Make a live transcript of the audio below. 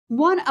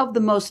One of the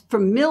most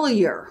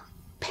familiar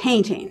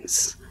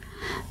paintings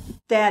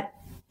that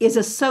is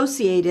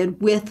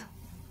associated with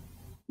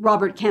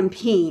Robert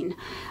Campin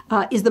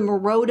is the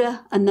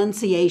Maroda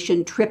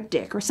Annunciation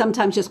triptych, or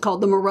sometimes just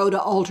called the Maroda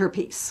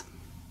altarpiece.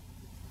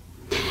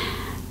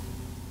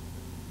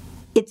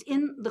 It's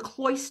in the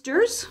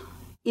Cloisters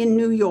in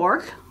New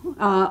York,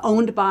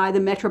 owned by the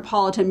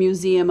Metropolitan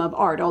Museum of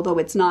Art, although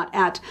it's not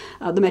at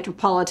the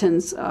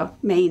Metropolitan's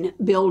main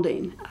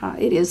building.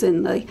 It is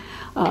in the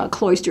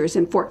Cloisters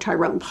in Fort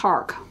Tyrone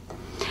Park.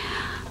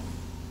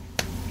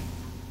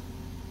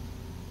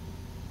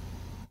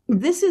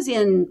 This is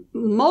in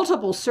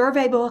multiple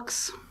survey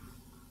books.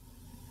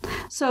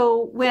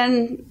 So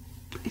when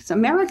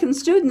American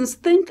students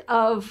think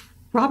of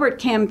Robert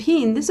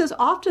Campin, this is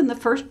often the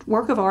first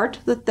work of art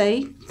that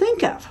they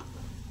think of.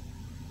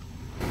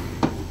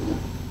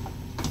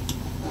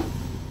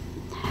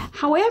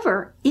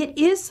 However, it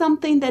is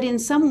something that in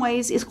some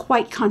ways is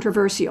quite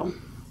controversial.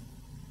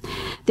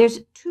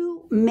 There's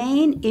two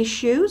main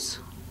issues.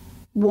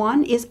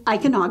 One is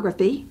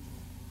iconography,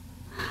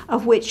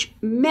 of which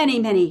many,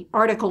 many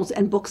articles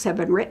and books have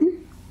been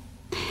written.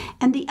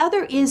 And the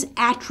other is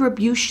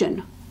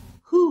attribution.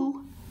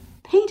 Who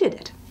painted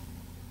it?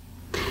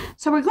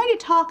 So we're going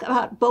to talk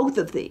about both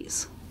of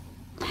these.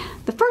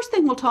 The first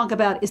thing we'll talk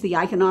about is the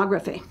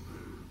iconography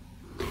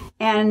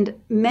and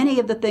many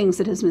of the things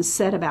that has been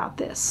said about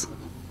this.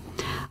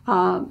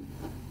 First,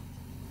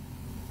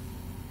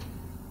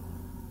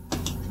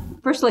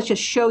 let's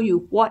just show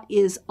you what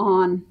is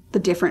on the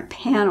different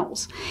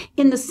panels.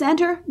 In the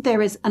center,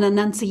 there is an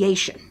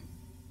Annunciation.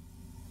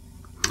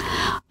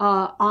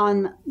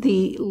 On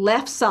the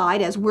left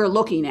side, as we're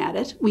looking at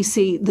it, we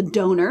see the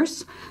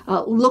donors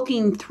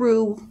looking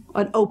through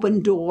an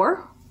open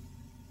door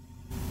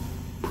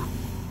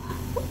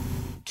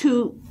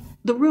to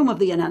the room of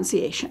the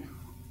Annunciation.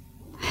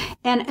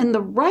 And in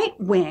the right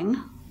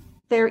wing,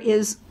 there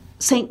is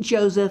St.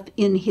 Joseph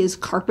in his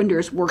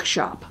carpenter's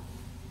workshop.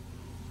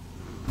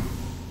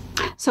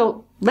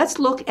 So let's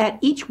look at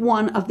each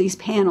one of these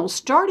panels,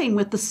 starting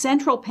with the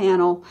central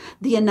panel,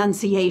 the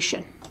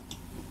Annunciation.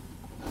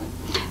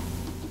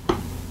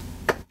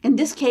 In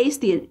this case,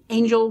 the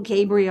angel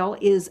Gabriel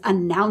is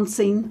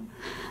announcing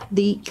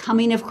the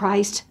coming of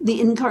Christ, the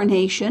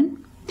incarnation.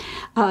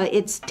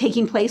 It's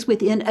taking place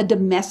within a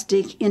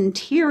domestic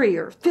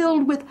interior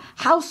filled with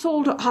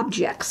household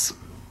objects.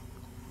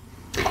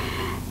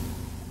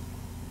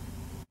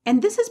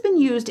 And this has been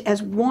used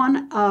as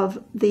one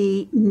of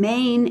the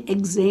main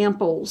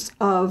examples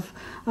of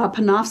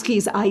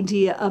Panofsky's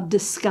idea of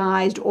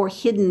disguised or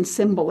hidden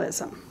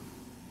symbolism.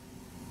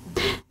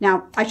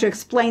 Now, I should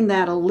explain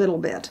that a little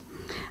bit.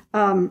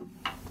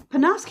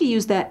 Panofsky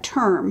used that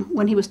term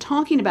when he was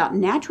talking about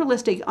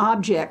naturalistic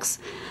objects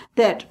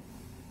that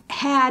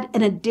had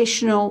an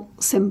additional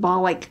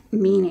symbolic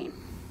meaning.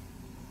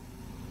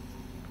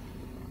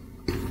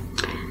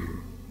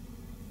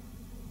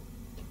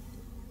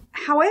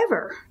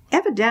 However,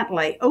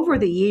 evidently, over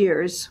the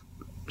years,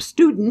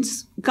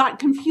 students got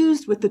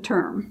confused with the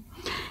term,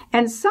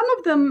 and some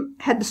of them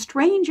had the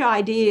strange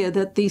idea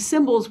that these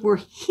symbols were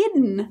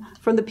hidden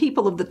from the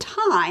people of the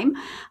time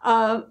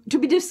to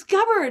be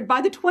discovered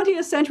by the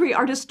 20th century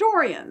art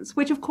historians,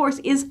 which of course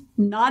is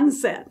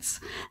nonsense.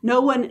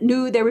 No one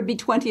knew there would be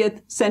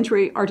 20th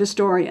century art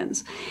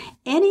historians.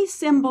 Any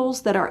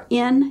symbols that are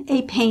in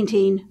a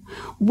painting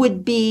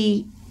would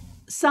be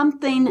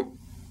something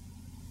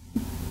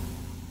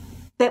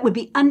that would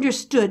be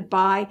understood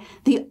by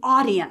the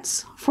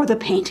audience for the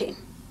painting.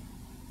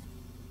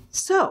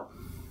 So,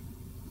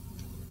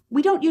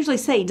 we don't usually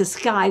say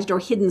disguised or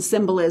hidden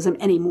symbolism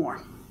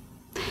anymore.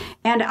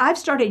 And I've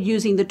started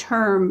using the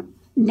term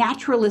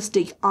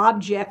naturalistic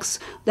objects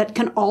that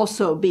can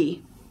also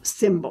be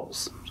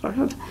symbols, sort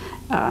of.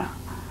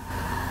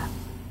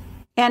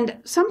 And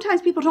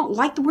sometimes people don't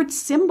like the word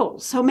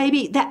symbols, so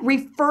maybe that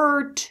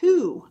refer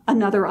to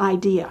another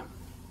idea.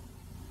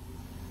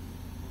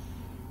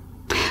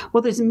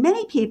 Well, there's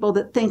many people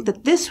that think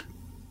that this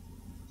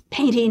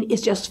painting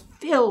is just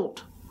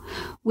filled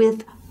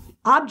with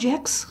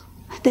objects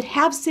that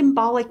have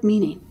symbolic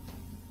meaning.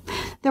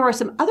 There are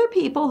some other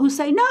people who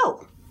say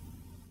no.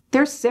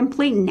 They're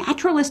simply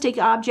naturalistic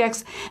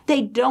objects.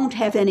 They don't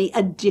have any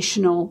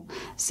additional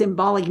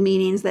symbolic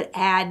meanings that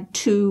add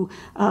to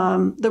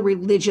the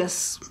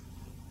religious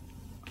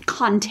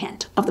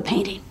content of the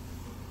painting.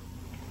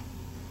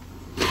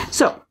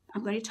 So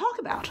I'm going to talk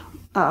about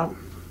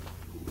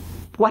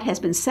what has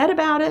been said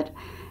about it,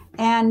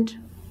 and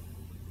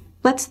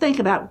let's think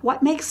about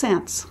what makes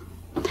sense.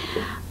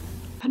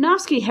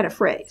 Panofsky had a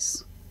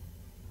phrase,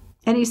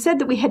 and he said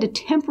that we had to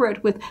temper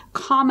it with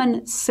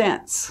common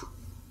sense.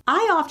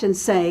 I often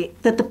say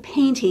that the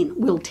painting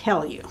will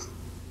tell you.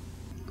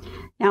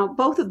 Now,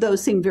 both of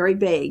those seem very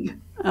vague.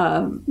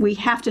 We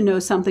have to know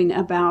something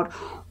about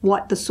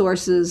what the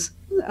sources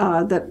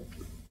that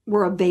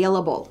were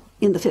available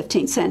in the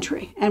 15th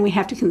century, and we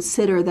have to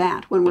consider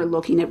that when we're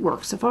looking at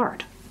works of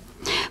art.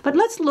 But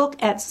let's look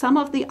at some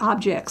of the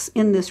objects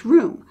in this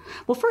room.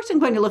 Well, first I'm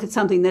going to look at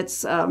something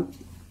that's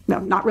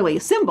not really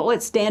a symbol,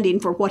 it's standing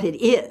for what it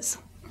is.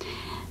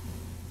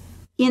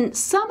 In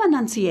some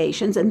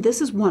annunciations, and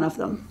this is one of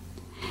them,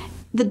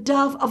 the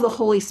dove of the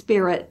Holy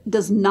Spirit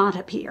does not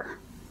appear.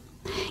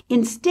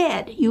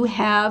 Instead, you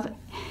have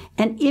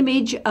an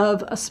image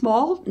of a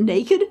small,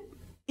 naked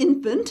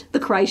infant, the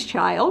Christ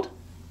child,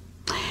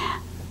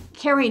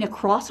 carrying a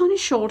cross on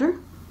his shoulder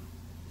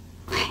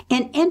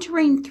and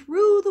entering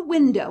through the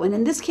window. And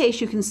in this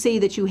case, you can see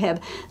that you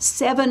have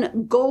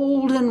 7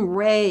 golden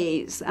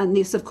rays. And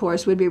this, of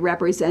course, would be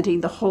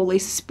representing the Holy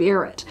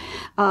Spirit.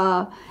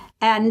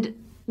 And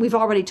we've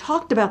already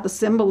talked about the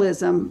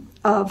symbolism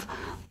of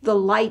the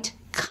light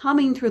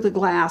coming through the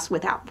glass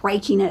without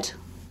breaking it,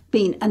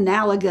 being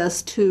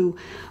analogous to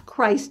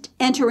Christ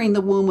entering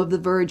the womb of the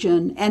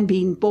Virgin and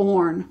being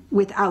born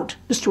without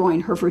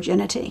destroying her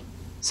virginity.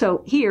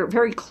 So here,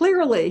 very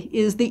clearly,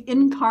 is the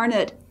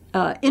incarnate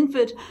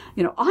infant,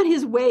 on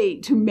his way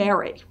to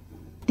Mary.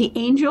 The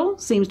angel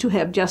seems to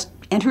have just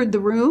entered the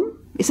room,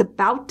 is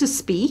about to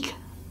speak.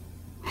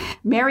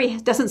 Mary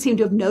doesn't seem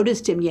to have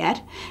noticed him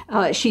yet.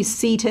 She's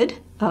seated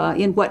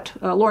in what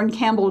Lauren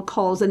Campbell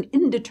calls an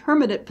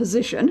indeterminate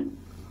position.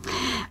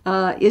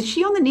 Is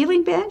she on the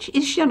kneeling bench?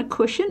 Is she on a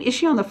cushion? Is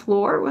she on the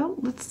floor? Well,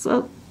 it's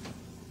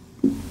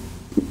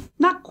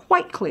not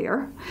quite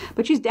clear,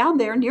 but she's down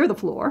there near the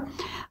floor,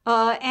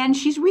 and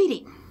she's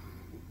reading,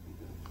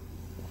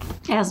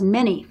 as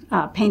many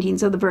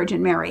paintings of the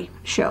Virgin Mary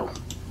show.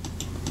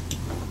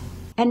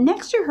 And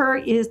next to her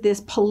is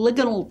this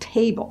polygonal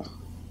table,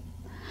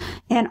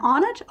 and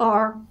on it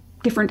are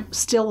different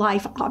still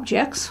life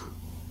objects.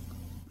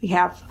 We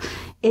have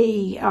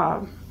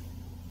a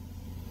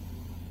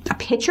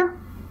pitcher,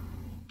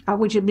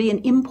 which would be an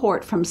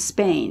import from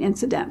Spain,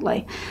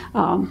 incidentally,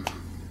 an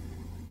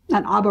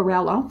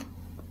arborello.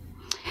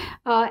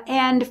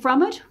 And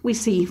from it, we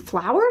see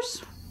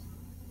flowers.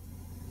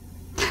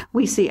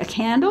 We see a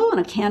candle and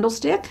a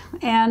candlestick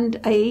and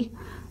a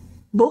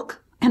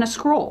book and a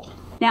scroll.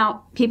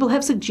 Now, people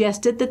have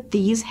suggested that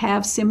these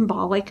have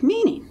symbolic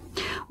meaning.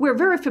 We're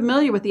very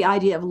familiar with the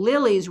idea of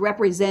lilies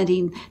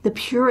representing the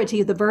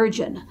purity of the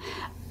Virgin.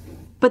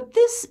 But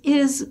this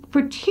is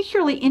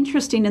particularly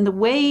interesting in the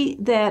way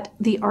that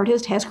the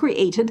artist has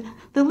created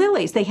the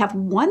lilies. They have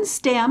one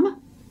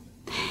stem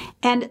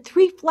and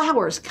 3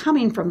 flowers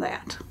coming from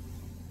that.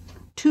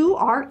 2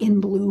 are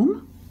in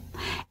bloom,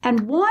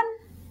 and 1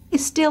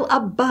 is still a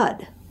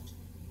bud.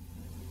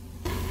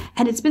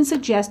 And it's been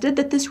suggested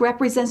that this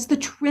represents the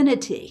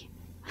Trinity.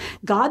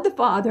 God the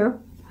Father,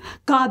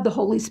 God the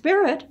Holy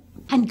Spirit,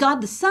 and God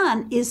the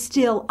Son is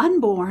still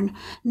unborn,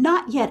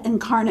 not yet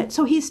incarnate.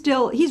 So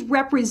he's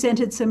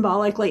represented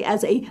symbolically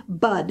as a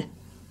bud.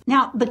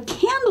 Now, the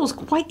candle's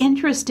quite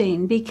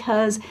interesting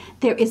because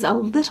there is a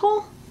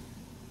little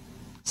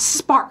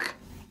spark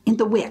in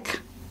the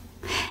wick.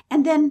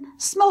 And then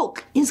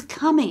smoke is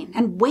coming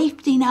and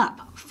wafting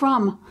up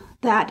from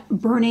that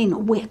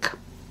burning wick.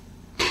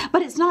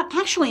 But it's not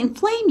actually in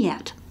flame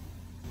yet.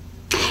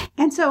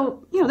 And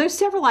so, there's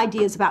several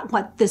ideas about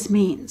what this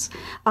means.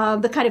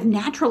 The kind of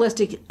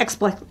naturalistic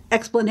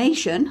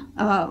explanation,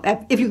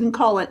 if you can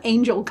call an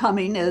angel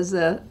coming as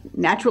a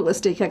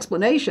naturalistic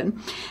explanation,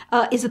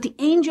 is that the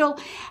angel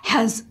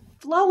has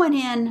flown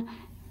in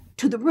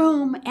to the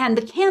room and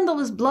the candle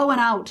is blown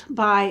out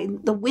by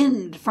the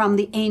wind from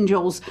the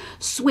angel's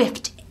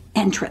swift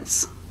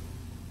entrance.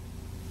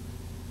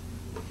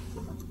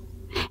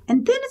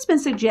 And then it's been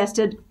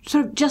suggested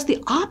sort of just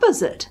the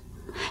opposite,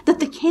 that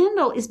the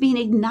candle is being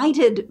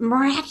ignited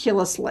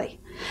miraculously,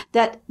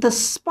 that the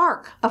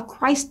spark of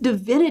Christ's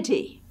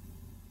divinity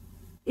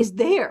is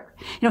there.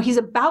 He's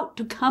about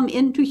to come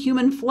into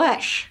human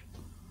flesh.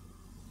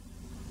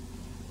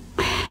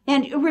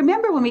 And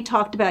remember when we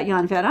talked about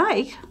Jan van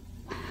Eyck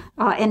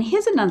and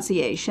his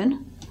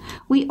Annunciation,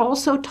 we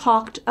also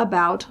talked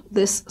about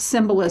this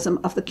symbolism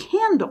of the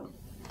candle.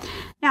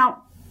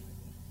 Now,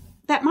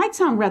 that might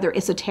sound rather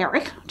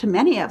esoteric to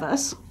many of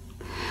us,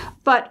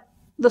 but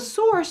the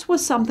source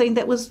was something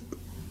that was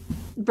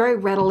very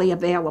readily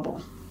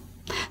available.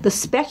 The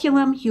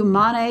Speculum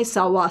Humanae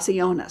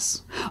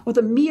Salvationis, or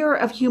the Mirror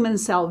of Human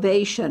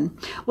Salvation,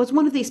 was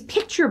one of these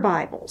picture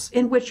Bibles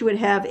in which you would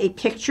have a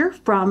picture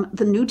from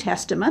the New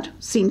Testament,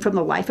 seen from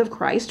the life of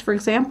Christ, for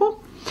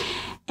example,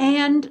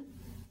 and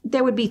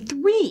there would be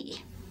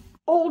 3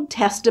 Old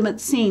Testament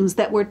scenes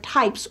that were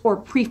types or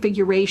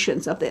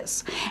prefigurations of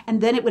this.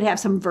 And then it would have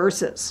some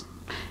verses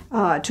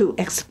to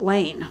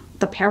explain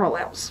the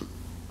parallels.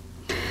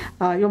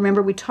 You'll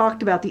remember we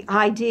talked about the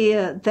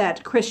idea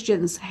that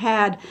Christians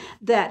had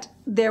that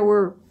there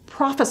were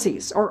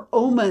prophecies or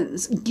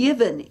omens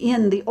given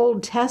in the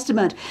Old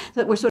Testament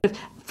that were sort of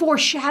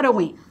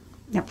foreshadowing,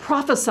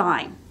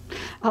 prophesying,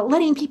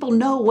 letting people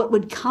know what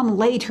would come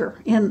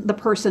later in the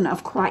person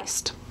of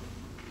Christ.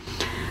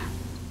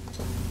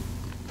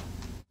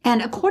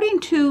 And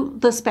according to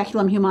the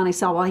Speculum Humanae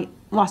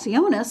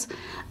Salvationis,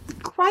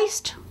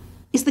 Christ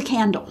is the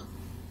candle.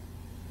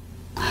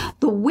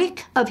 The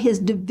wick of his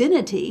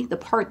divinity, the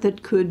part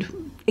that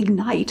could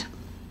ignite,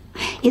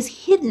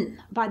 is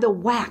hidden by the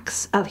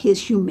wax of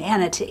his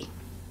humanity.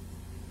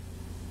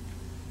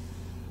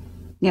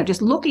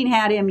 Just looking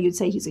at him, you'd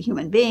say he's a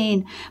human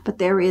being, but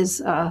there is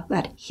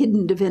that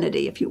hidden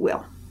divinity, if you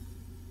will.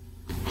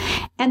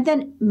 And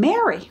then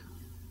Mary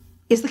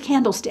is the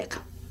candlestick.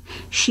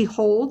 She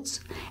holds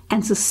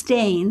and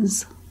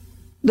sustains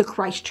the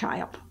Christ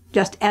child,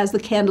 just as the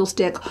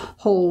candlestick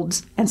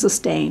holds and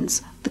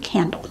sustains the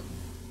candle.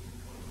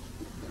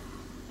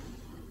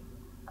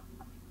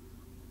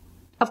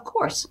 Of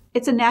course,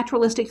 it's a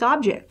naturalistic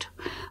object.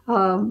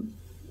 You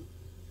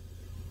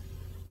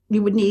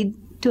would need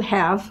to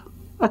have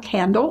a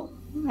candle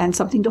and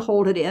something to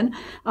hold it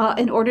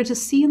in order to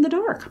see in the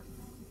dark.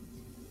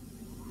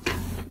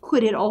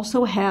 Could it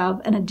also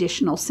have an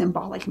additional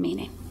symbolic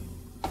meaning?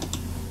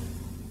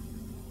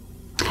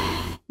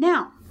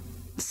 Now,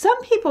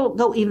 some people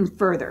go even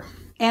further,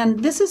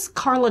 and this is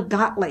Carla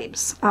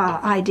Gottlieb's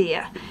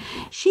idea.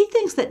 She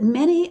thinks that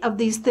many of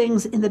these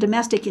things in the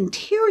domestic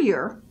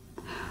interior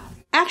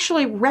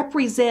actually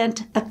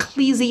represent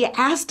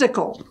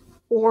ecclesiastical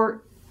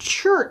or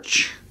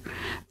church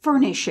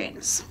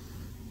furnishings.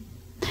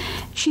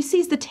 She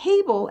sees the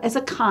table as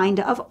a kind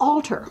of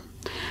altar.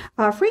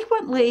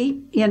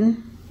 Frequently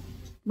in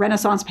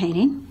Renaissance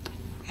painting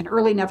and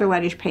early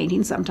Netherlandish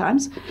painting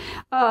sometimes,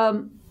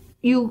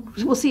 you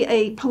will see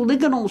a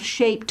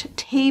polygonal-shaped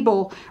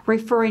table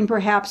referring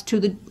perhaps to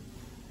the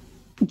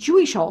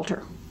Jewish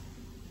altar.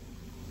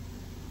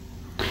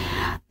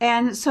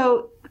 And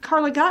so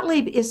Carla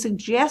Gottlieb is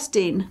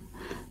suggesting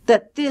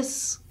that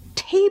this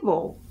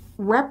table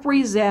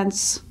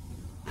represents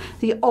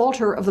the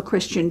altar of the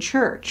Christian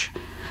church.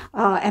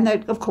 And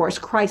that, of course,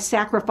 Christ's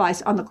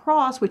sacrifice on the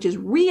cross, which is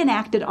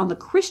reenacted on the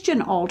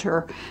Christian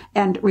altar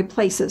and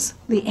replaces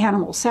the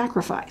animal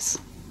sacrifice.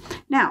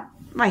 Now,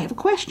 I have a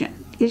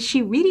question. Is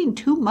she reading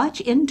too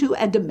much into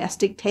a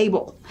domestic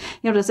table?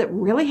 Does it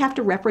really have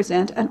to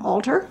represent an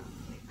altar?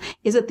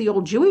 Is it the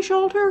old Jewish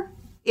altar?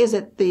 Is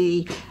it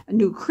the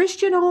new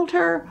Christian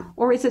altar?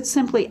 Or is it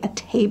simply a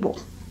table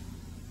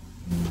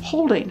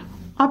holding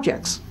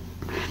objects,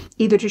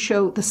 either to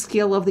show the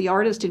skill of the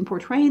artist in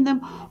portraying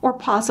them or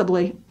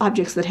possibly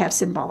objects that have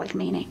symbolic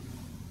meaning?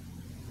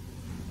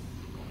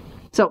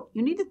 So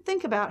you need to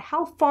think about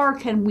how far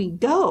can we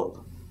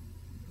go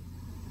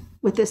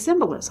with this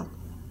symbolism.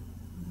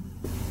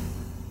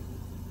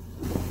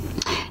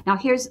 Now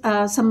here's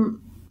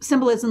some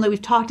symbolism that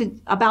we've talked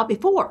about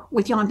before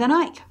with Jan van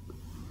Eyck.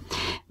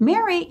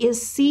 Mary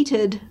is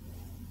seated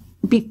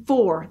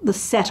before the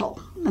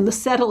settle, and the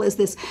settle is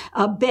this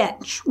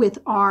bench with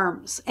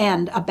arms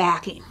and a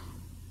backing.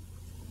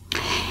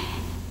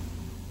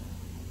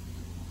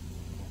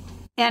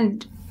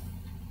 And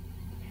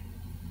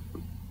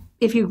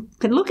if you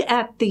can look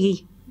at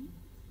the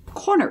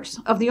corners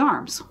of the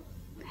arms,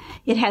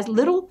 it has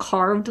little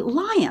carved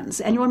lions.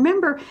 And you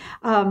remember,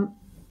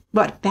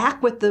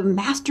 back with the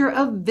Master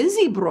of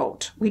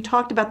Visibrot, we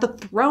talked about the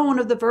throne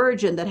of the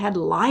Virgin that had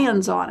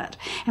lions on it.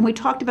 And we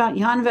talked about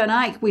Jan van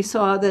Eyck. We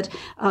saw that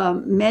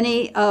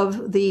many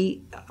of the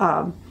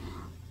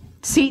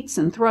seats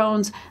and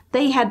thrones,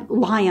 they had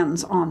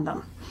lions on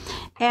them.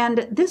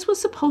 And this was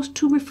supposed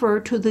to refer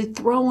to the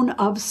throne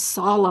of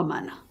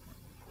Solomon,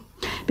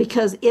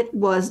 because it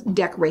was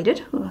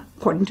decorated,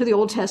 according to the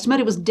Old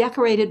Testament, it was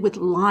decorated with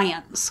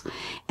lions.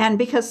 And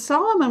because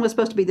Solomon was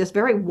supposed to be this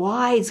very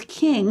wise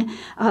king,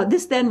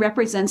 this then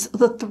represents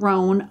the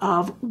throne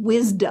of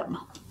wisdom.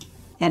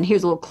 And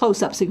here's a little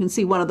close-up so you can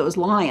see one of those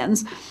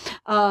lions.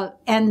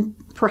 And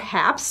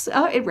perhaps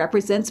it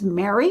represents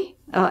Mary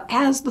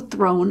as the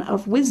throne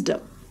of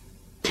wisdom.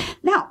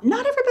 Now,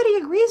 not everybody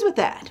agrees with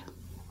that.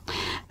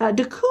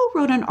 Decoux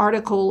wrote an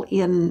article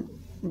in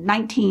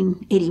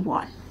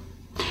 1981.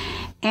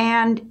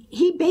 And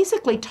he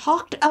basically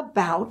talked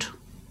about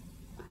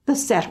the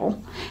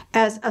settle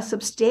as a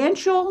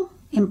substantial,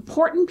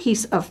 important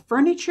piece of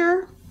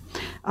furniture.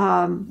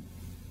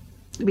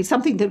 It'd be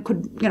something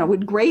that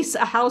would grace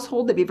a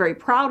household. They'd be very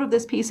proud of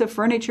this piece of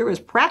furniture. It was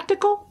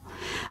practical.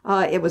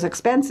 It was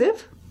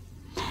expensive.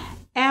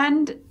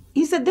 And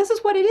he said, this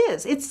is what it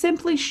is. It's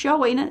simply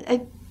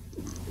showing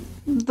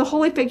the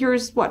holy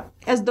figures,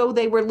 as though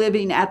they were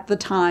living at the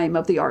time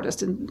of the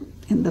artist in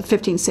the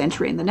 15th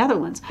century in the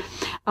Netherlands.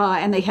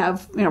 And they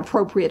have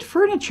appropriate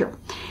furniture.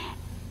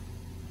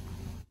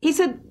 He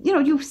said,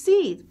 you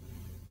see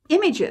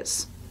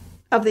images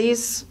of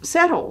these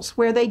settles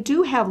where they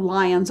do have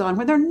lions on,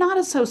 where they're not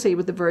associated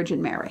with the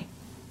Virgin Mary.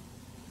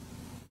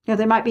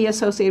 They might be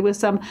associated with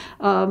some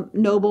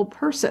noble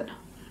person.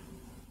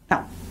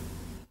 Now,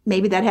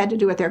 maybe that had to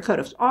do with their coat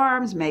of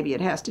arms. Maybe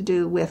it has to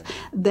do with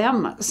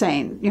them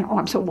saying, oh,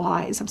 I'm so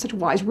wise. I'm such a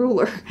wise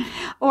ruler.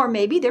 Or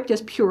maybe they're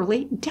just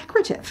purely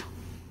decorative.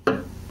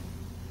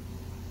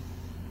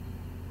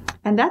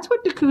 And that's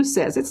what Decoux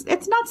says.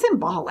 It's not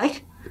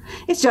symbolic.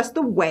 It's just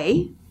the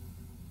way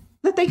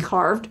that they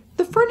carved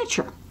the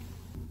furniture.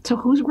 So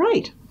who's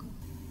right?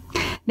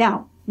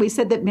 Now, we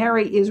said that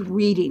Mary is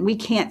reading. We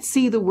can't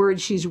see the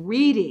words she's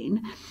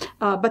reading,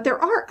 but there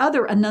are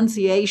other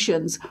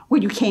enunciations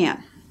where you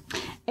can.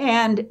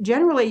 And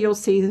generally, you'll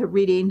see the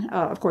reading,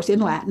 of course,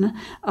 in Latin,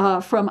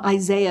 from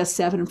Isaiah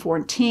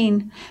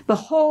 7:14.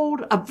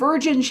 Behold, a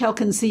virgin shall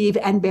conceive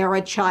and bear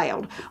a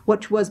child,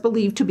 which was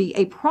believed to be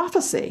a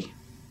prophecy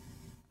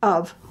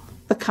of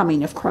the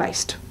coming of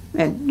Christ.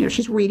 And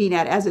she's reading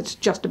it as it's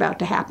just about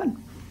to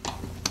happen.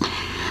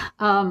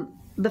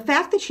 The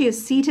fact that she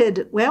is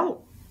seated,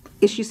 well,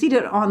 is she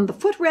seated on the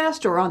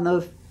footrest or on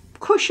the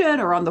cushion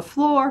or on the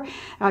floor?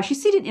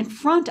 She's seated in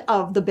front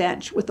of the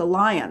bench with the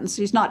lions.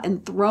 She's not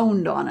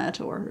enthroned on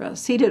it or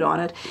seated on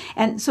it.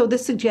 And so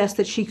this suggests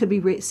that she could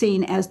be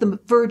seen as the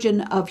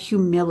Virgin of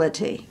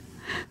Humility,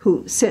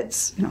 who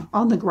sits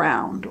on the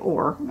ground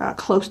or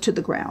close to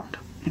the ground,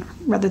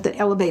 rather than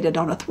elevated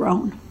on a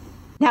throne.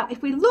 Now,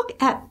 if we look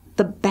at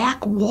the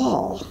back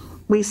wall,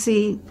 we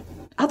see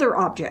other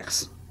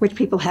objects which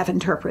people have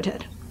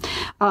interpreted.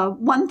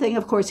 One thing,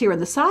 of course, here in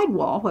the side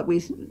wall, what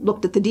we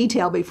looked at the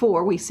detail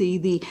before, we see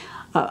the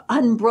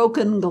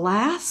unbroken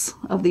glass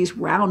of these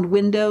round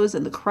windows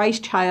and the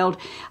Christ child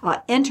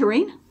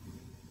entering,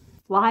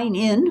 flying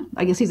in.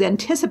 I guess he's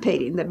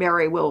anticipating that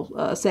Mary will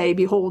say,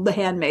 "Behold the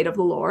handmaid of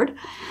the Lord."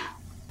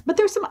 But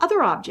there's some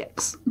other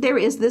objects. There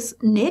is this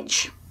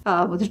niche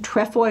with a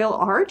trefoil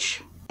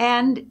arch,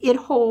 and it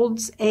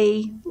holds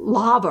a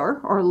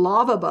laver or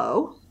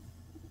lavabo,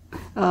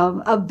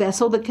 a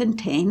vessel that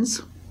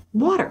contains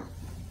water.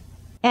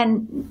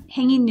 And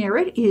hanging near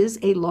it is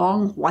a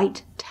long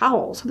white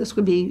towel. So this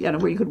would be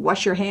where you could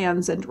wash your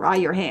hands and dry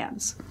your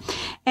hands.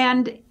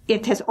 And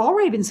it has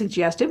already been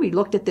suggested, we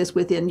looked at this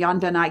within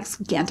Jan van Eyck's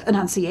Ghent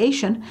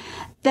Annunciation,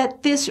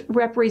 that this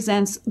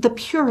represents the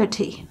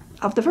purity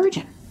of the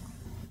Virgin.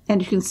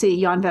 And you can see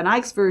Jan van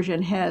Eyck's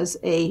version has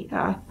a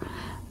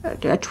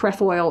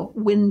trefoil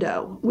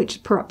window,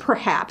 which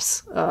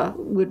perhaps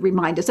would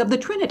remind us of the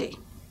Trinity.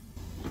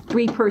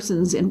 3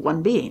 persons in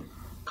one being.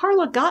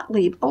 Carla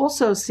Gottlieb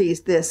also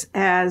sees this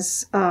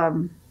as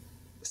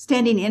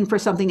standing in for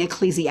something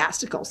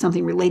ecclesiastical,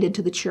 something related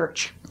to the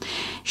church.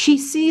 She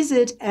sees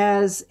it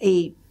as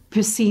a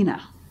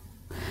piscina,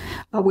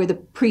 where the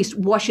priest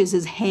washes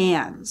his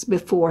hands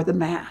before the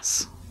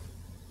Mass.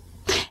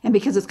 And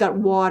because it's got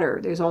water,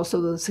 there's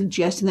also the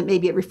suggestion that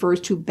maybe it refers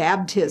to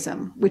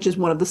baptism, which is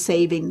one of the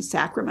saving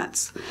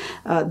sacraments.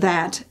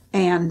 That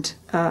and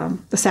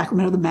the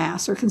sacrament of the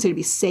Mass are considered to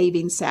be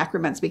saving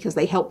sacraments because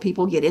they help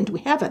people get into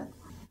heaven.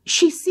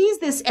 She sees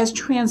this as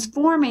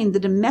transforming the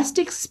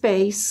domestic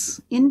space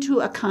into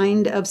a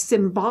kind of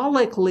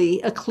symbolically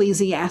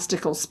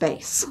ecclesiastical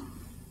space.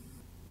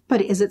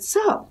 But is it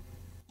so?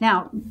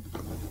 Now,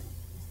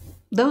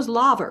 those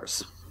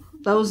lavers,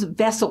 those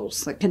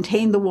vessels that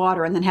contain the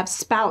water and then have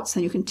spouts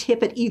and you can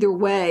tip it either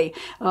way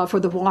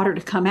for the water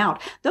to come out,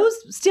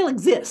 those still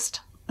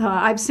exist.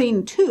 I've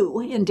seen 2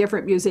 in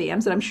different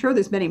museums, and I'm sure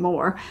there's many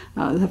more.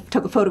 I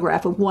took a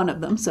photograph of one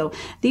of them. So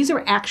these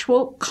are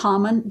actual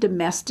common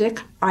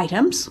domestic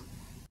items.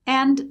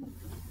 And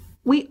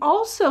we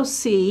also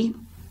see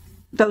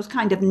those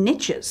kind of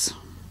niches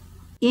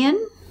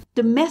in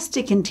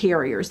domestic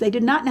interiors. They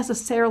did not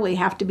necessarily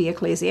have to be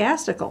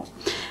ecclesiastical.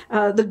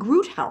 The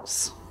Groot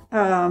House,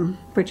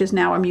 which is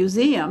now a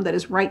museum that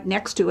is right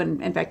next to,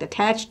 and in fact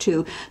attached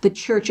to, the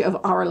Church of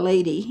Our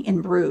Lady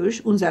in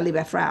Bruges, Onze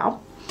Lieve Vrouw,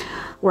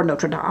 or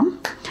Notre Dame.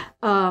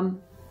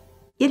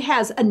 It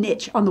has a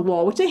niche on the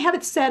wall, which they have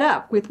it set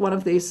up with one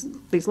of these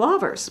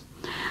lavers.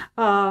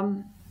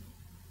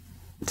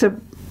 It's a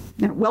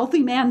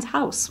wealthy man's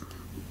house.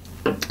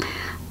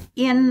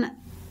 In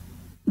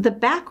the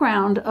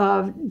background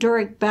of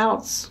Dirk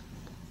Bout's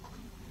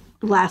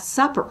Last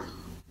Supper,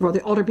 or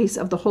the altarpiece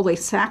of the Holy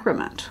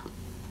Sacrament,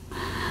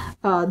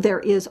 there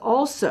is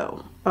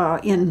also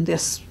in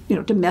this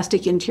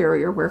domestic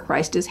interior where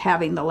Christ is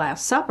having the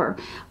Last Supper,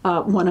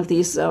 one of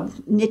these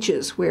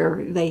niches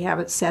where they have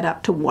it set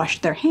up to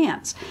wash their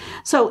hands.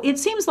 So it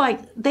seems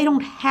like they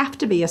don't have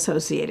to be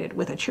associated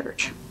with a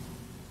church.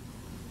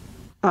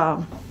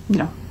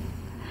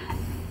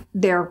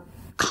 They're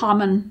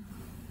common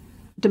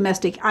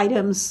domestic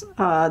items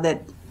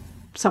that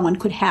someone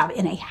could have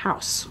in a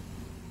house.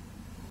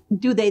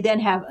 Do they then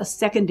have a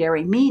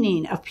secondary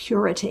meaning of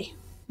purity?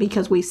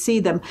 Because we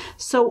see them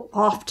so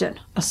often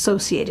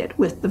associated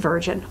with the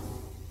Virgin.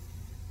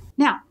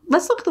 Now,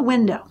 let's look at the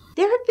window.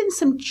 There have been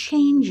some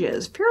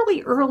changes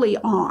fairly early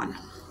on.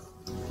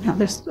 Now,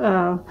 there's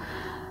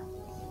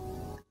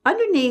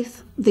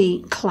underneath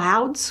the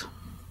clouds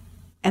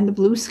and the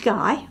blue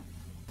sky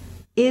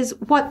is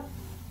what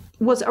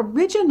was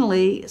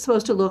originally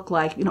supposed to look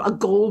like, a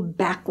gold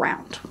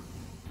background.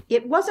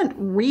 It wasn't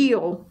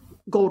real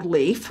gold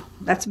leaf.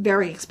 That's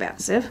very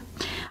expensive.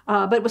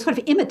 But it was sort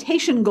of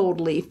imitation gold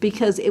leaf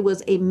because it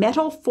was a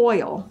metal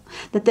foil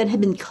that then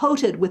had been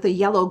coated with a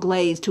yellow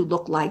glaze to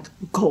look like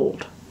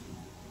gold.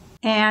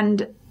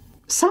 And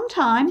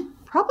sometime,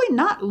 probably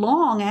not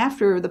long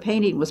after the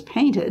painting was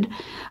painted,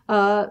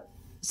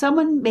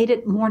 someone made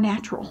it more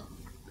natural.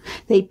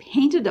 They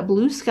painted a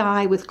blue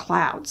sky with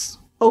clouds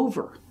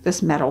over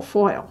this metal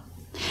foil.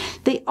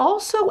 They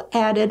also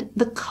added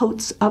the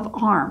coats of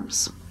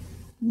arms,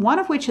 one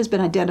of which has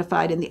been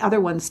identified and the other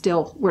one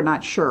still we're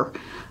not sure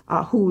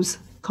whose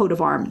coat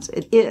of arms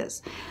it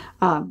is.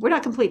 We're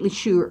not completely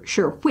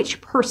sure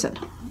which person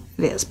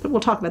it is, but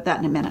we'll talk about that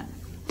in a minute.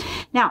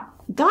 Now,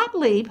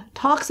 Gottlieb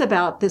talks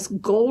about this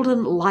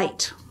golden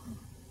light.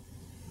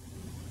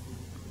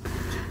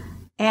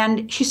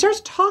 And she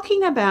starts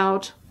talking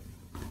about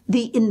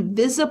the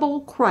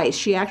invisible Christ.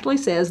 She actually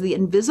says the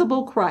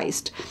invisible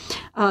Christ.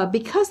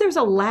 Because there's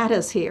a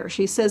lattice here,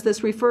 she says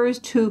this refers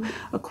to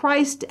a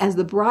Christ as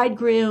the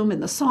bridegroom in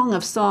the Song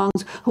of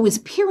Songs who is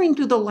peering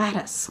through the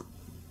lattice.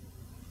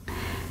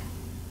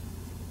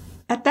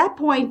 At that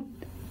point,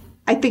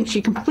 I think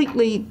she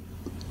completely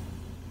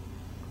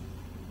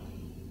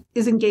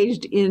is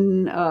engaged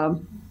in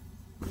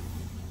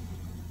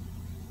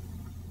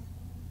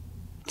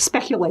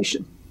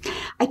speculation.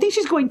 I think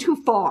she's going too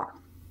far.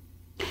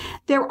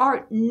 There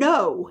are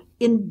no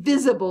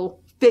invisible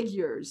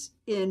figures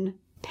in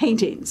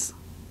paintings.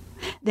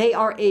 They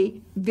are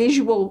a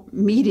visual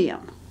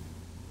medium.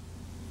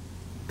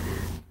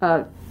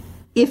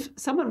 If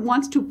someone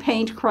wants to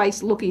paint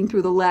Christ looking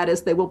through the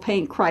lattice, they will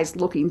paint Christ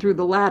looking through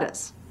the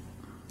lattice.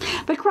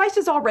 But Christ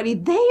is already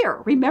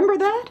there. Remember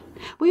that?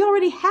 We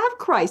already have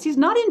Christ. He's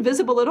not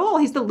invisible at all.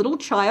 He's the little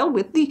child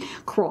with the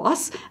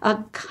cross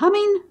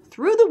coming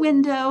through the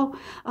window,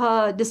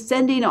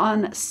 descending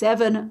on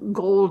 7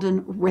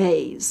 golden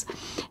rays.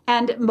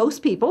 And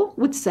most people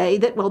would say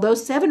that, well,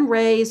 those 7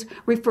 rays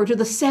refer to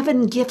the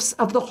 7 gifts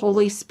of the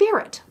Holy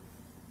Spirit.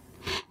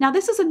 Now,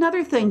 this is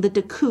another thing that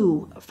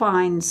Decoux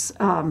finds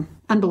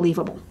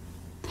unbelievable.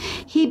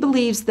 He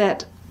believes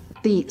that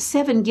the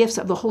 7 gifts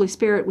of the Holy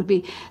Spirit would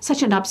be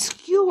such an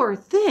obscure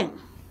thing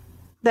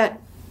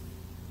that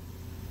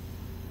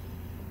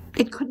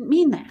it couldn't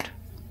mean that.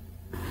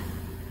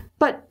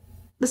 But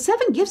the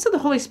 7 gifts of the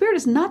Holy Spirit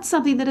is not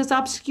something that is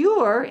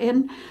obscure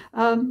in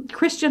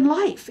Christian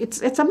life. It's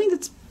something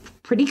that's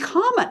pretty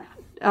common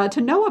to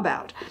know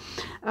about.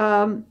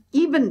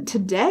 Even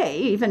today,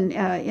 even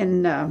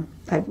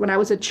when I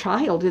was a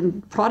child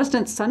in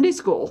Protestant Sunday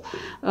school,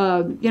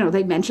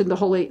 they mentioned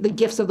the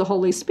gifts of the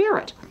Holy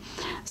Spirit.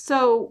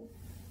 So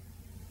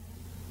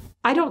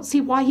I don't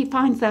see why he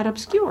finds that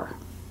obscure.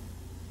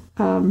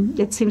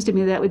 It seems to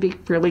me that would be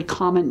fairly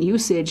common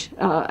usage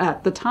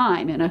at the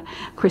time in a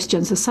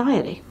Christian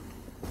society.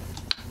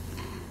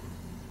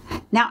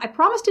 Now, I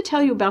promised to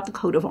tell you about the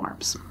coat of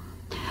arms.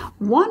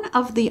 One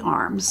of the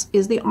arms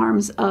is the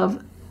arms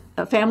of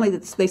a family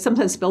they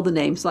sometimes spell the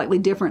name slightly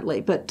differently,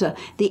 but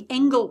the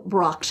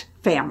Engelbrecht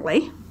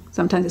family.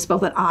 Sometimes it's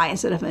spelled an I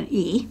instead of an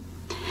E.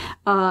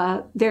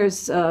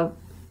 There's also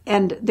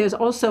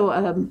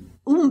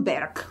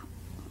Umberg,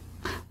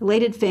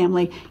 related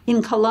family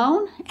in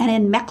Cologne and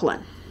in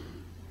Mechlin.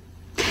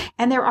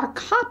 And there are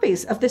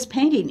copies of this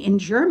painting in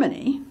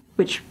Germany,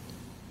 which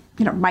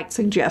might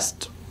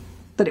suggest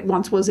that it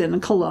once was in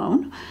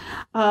Cologne,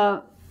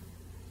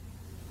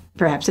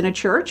 perhaps in a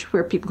church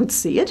where people could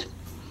see it.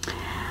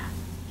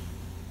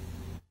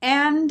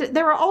 And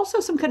there are also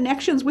some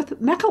connections with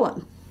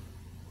Mechlin.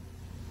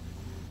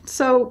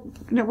 So,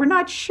 we're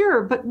not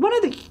sure, but one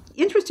of the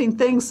interesting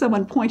things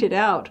someone pointed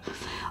out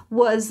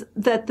was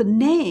that the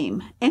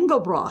name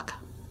Engelbrecht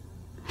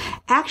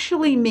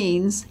actually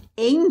means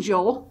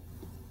angel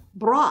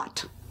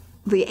brought.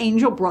 The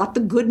angel brought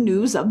the good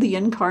news of the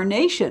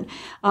incarnation.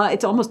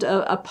 It's almost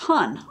a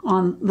pun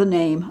on the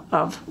name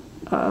of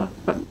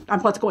on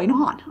what's going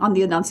on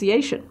the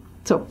Annunciation.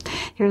 So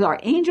here's our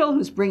angel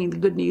who's bringing the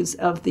good news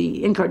of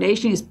the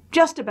incarnation. He's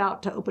just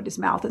about to open his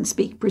mouth and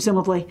speak,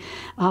 presumably,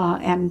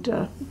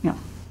 and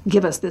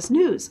give us this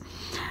news.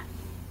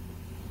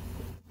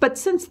 But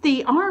since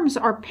the arms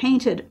are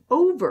painted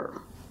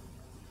over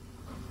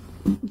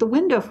the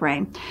window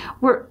frame,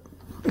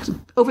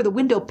 over the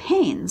window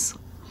panes,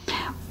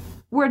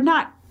 we're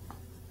not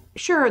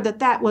sure that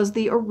that was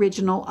the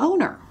original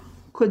owner.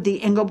 Could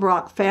the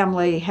Engelbrecht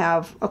family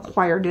have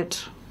acquired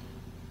it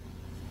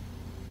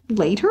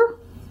later?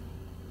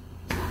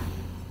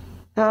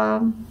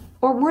 Or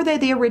were they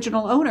the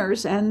original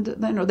owners and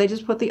they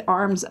just put the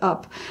arms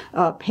up,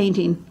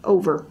 painting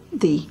over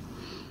the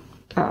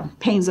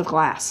panes of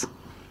glass?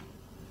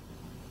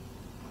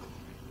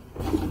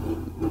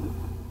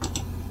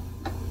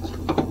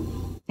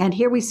 And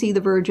here we see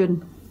the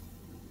Virgin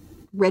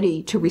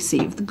ready to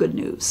receive the good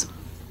news.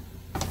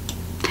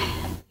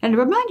 And to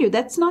remind you,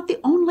 that's not the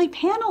only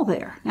panel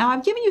there. Now,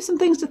 I've given you some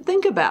things to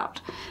think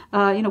about.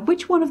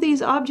 Which one of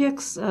these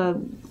objects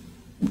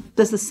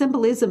does the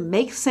symbolism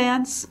make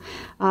sense?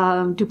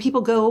 Do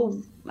people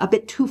go a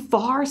bit too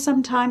far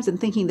sometimes in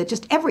thinking that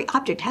just every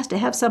object has to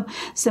have some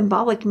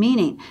symbolic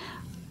meaning?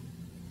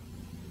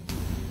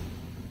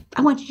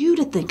 I want you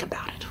to think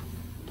about it.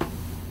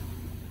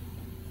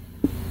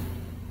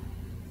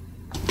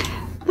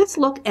 Let's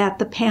look at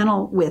the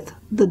panel with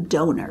the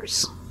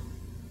donors.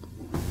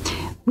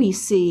 We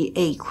see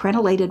a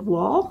crenellated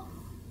wall,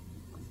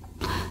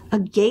 a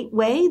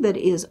gateway that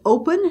is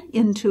open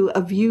into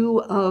a view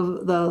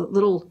of the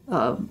little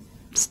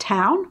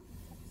town.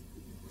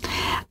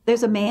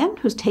 There's a man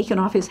who's taken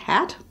off his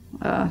hat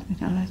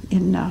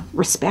in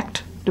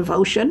respect,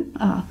 devotion.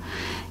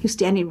 He's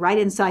standing right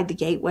inside the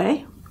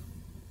gateway.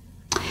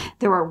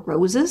 There are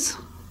roses.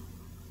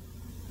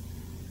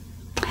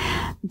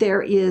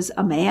 There is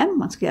a man,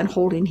 once again,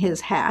 holding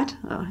his hat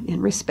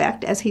in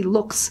respect as he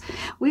looks,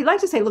 we like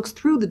to say looks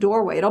through the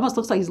doorway. It almost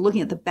looks like he's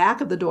looking at the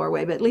back of the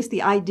doorway, but at least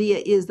the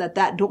idea is that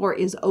that door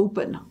is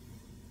open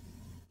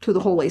to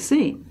the holy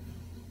scene.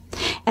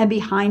 And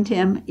behind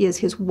him is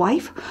his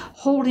wife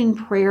holding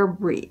prayer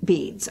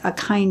beads, a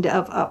kind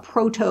of a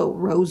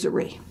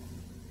proto-rosary.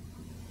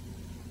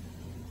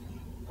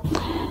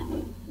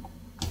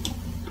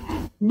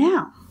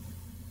 Now,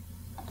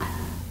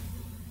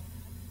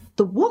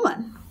 the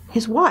woman,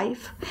 his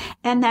wife,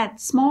 and that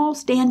small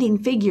standing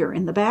figure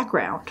in the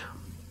background,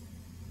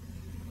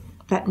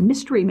 that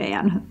mystery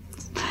man,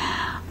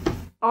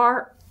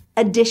 are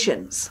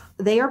additions.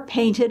 They are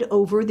painted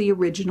over the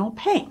original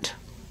paint.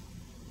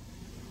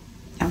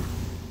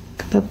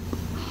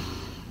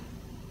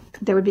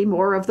 There would be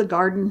more of the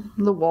garden,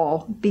 the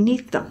wall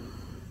beneath them.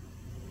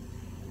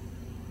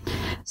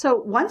 So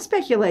one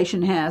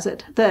speculation has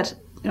it that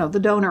the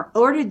donor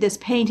ordered this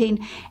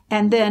painting,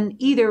 and then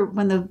either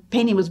when the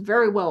painting was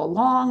very well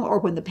along or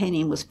when the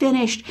painting was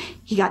finished,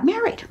 he got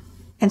married.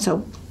 And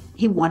so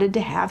he wanted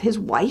to have his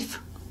wife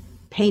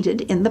painted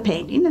in the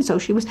painting, and so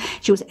she was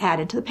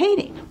added to the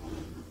painting.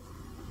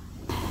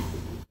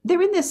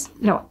 They're in this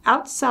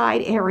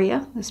outside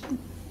area, this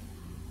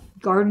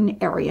garden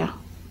area,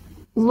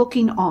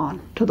 looking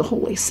on to the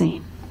holy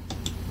scene.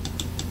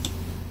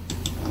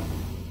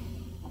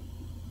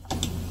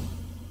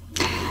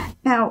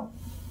 Now,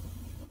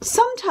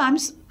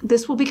 sometimes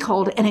this will be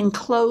called an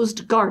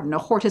enclosed garden, a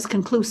hortus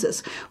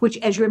conclusus, which,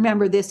 as you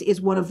remember, this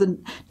is one of the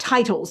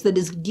titles that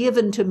is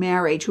given to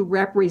Mary to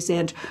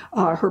represent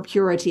her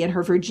purity and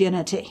her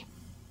virginity.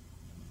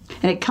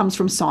 And it comes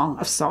from Song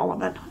of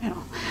Solomon.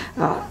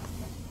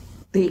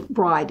 The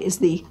bride is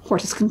the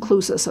hortus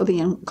conclusus, or the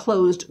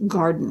enclosed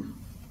garden.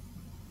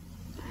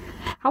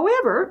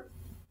 However,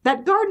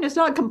 that garden is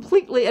not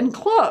completely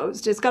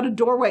enclosed. It's got a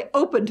doorway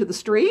open to the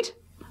street,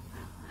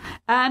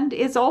 and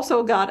it's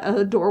also got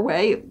a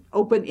doorway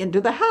open into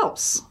the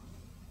house.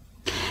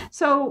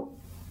 So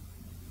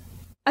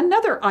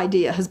another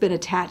idea has been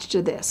attached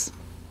to this.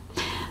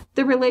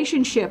 The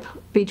relationship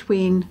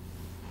between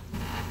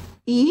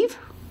Eve,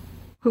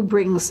 who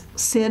brings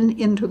sin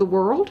into the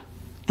world,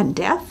 and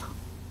death.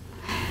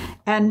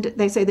 And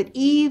they say that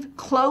Eve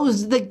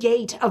closed the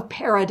gate of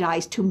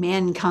paradise to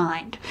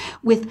mankind.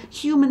 With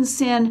human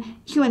sin,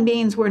 human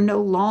beings were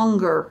no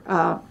longer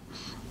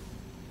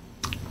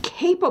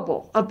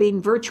capable of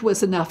being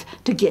virtuous enough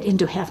to get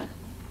into heaven.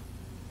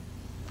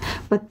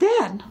 But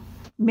then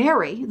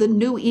Mary, the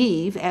new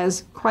Eve,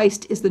 as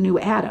Christ is the new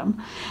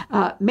Adam,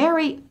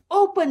 Mary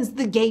opens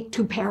the gate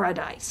to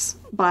paradise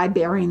by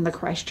bearing the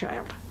Christ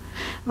child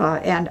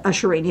and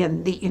ushering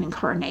in the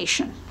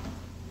incarnation.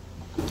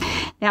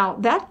 Now,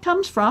 that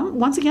comes from,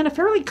 once again, a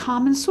fairly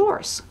common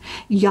source,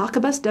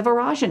 Jacobus de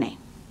Voragine.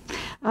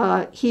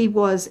 He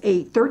was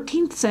a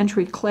 13th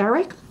century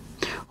cleric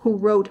who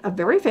wrote a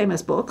very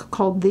famous book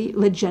called the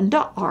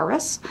Legenda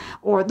Aureus,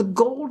 or the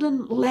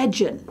Golden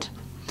Legend.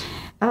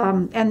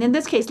 And in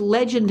this case,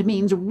 legend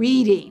means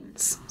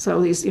readings.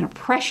 So these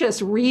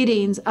precious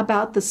readings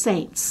about the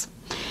saints.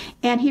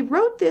 And he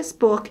wrote this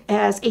book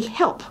as a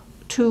help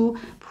to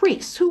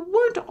priests who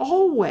weren't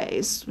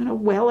always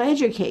well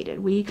educated.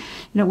 We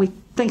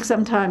think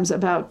sometimes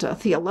about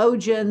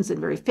theologians and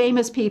very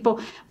famous people,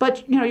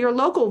 but your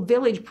local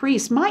village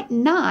priest might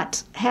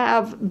not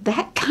have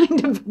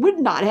would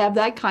not have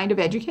that kind of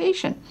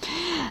education.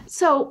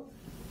 So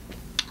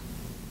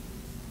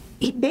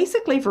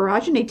basically,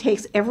 Voragine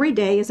takes every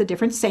day as a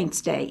different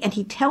saint's day, and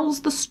he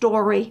tells the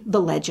story,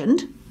 the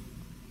legend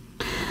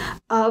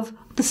of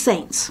the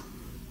saints.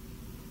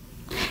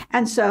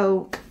 And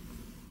so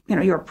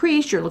you're a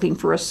priest, you're looking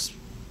for a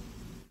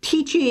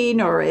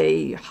teaching or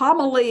a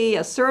homily,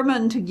 a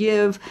sermon to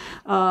give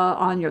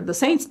on the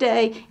saint's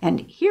day,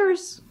 and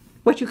here's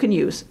what you can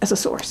use as a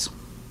source.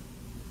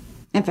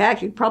 In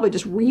fact, you'd probably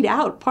just read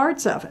out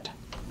parts of it.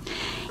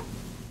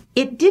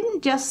 It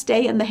didn't just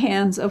stay in the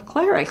hands of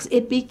clerics.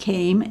 It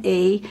became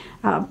a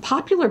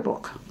popular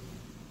book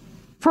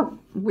for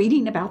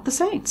reading about the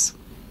saints,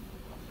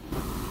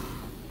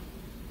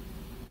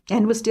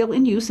 and was still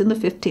in use in the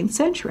 15th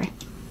century.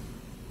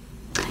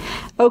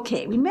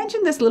 Okay, we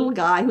mentioned this little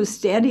guy who's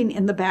standing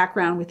in the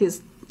background with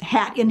his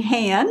hat in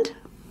hand.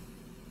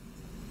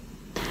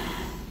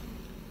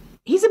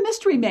 He's a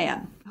mystery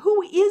man.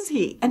 Who is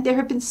he? And there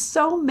have been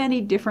so many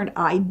different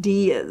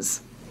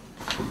ideas.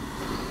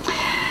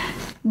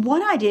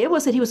 One idea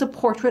was that he was a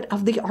portrait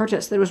of the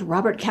artist. There was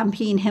Robert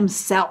Campin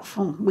himself.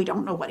 We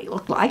don't know what he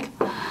looked like.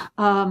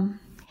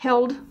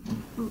 Had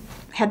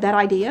that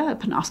idea.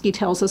 Panofsky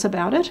tells us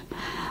about it.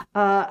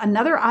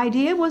 Another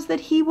idea was that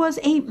he was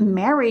a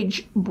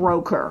marriage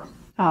broker.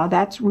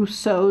 That's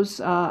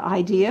Rousseau's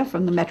idea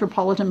from the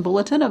Metropolitan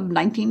Bulletin of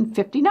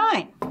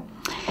 1959.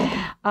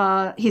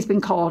 He's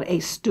been called a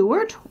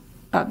steward,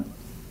 the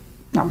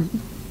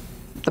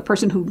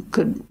person who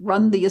could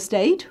run the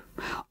estate,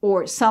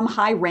 or some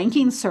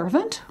high-ranking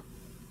servant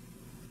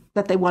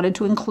that they wanted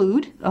to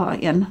include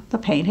in the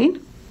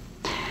painting.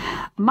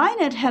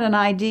 Minot had an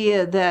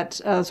idea that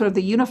sort of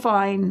the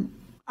unifying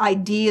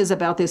ideas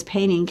about this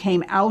painting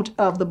came out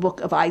of the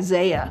book of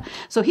Isaiah.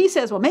 So he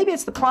says, well, maybe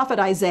it's the prophet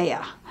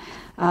Isaiah.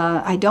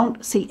 I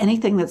don't see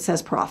anything that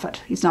says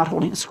prophet. He's not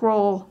holding a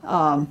scroll.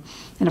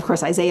 And of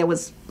course, Isaiah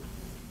was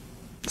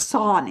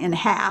sawn in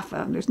half.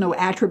 There's no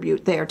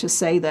attribute there to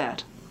say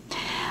that.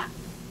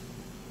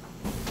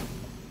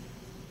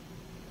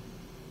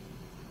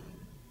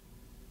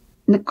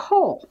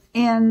 Nicole,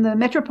 in the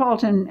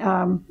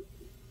Metropolitan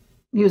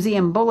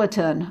Museum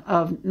Bulletin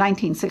of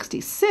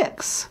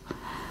 1966,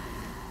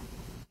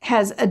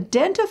 has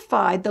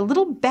identified the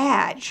little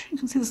badge. You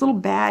can see this little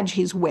badge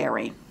he's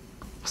wearing.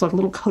 It's like a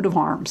little coat of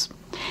arms.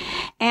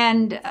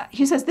 And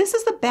he says, this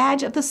is the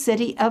badge of the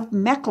city of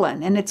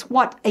Mechlin, and it's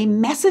what a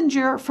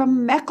messenger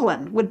from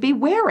Mechlin would be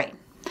wearing.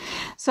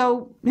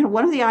 So,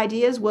 one of the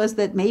ideas was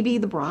that maybe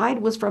the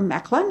bride was from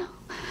Mechlin,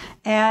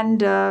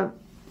 and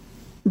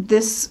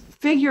this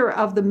figure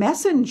of the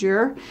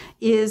messenger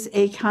is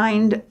a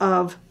kind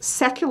of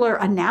secular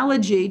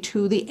analogy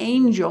to the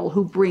angel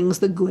who brings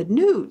the good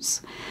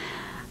news.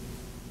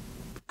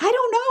 I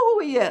don't know who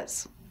he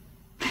is.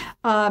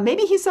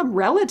 Maybe he's some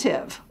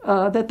relative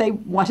that they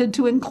wanted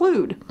to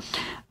include.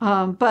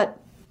 But,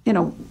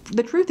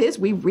 the truth is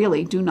we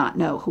really do not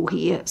know who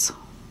he is.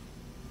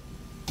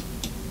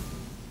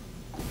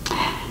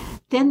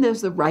 Then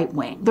there's the right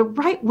wing. The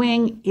right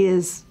wing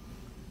is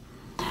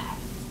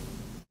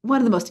one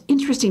of the most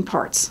interesting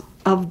parts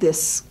of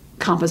this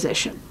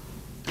composition.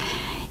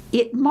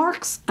 It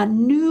marks a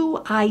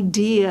new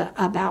idea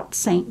about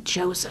Saint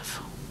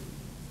Joseph.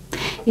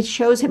 It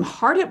shows him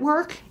hard at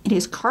work in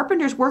his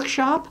carpenter's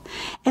workshop,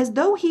 as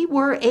though he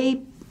were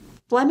a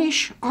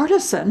Flemish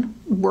artisan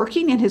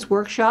working in his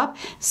workshop,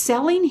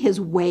 selling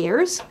his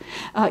wares.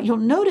 You'll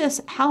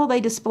notice how they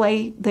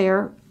display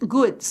their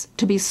goods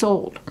to be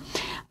sold.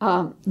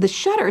 The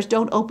shutters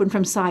don't open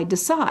from side to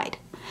side.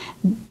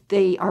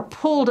 They are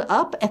pulled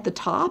up at the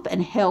top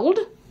and held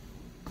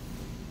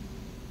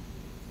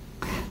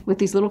with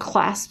these little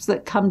clasps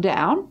that come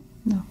down.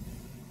 No.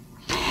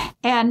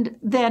 And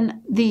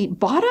then the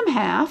bottom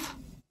half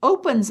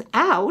opens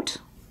out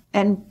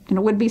and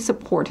would be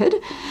supported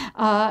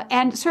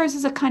and serves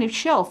as a kind of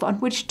shelf on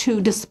which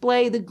to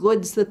display the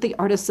goods that the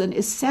artisan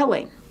is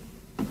selling.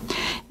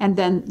 And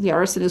then the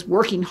artisan is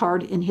working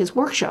hard in his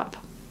workshop.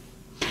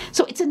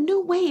 So it's a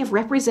new way of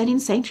representing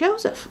St.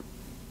 Joseph.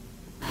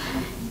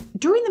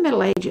 During the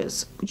Middle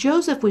Ages,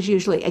 Joseph was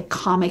usually a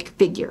comic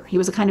figure. He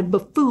was a kind of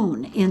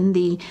buffoon in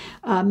the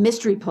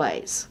mystery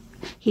plays.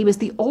 He was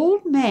the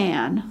old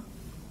man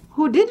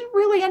who didn't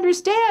really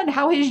understand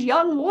how his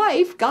young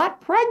wife got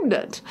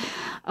pregnant.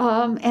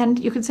 And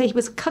you could say he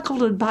was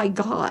cuckolded by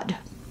God.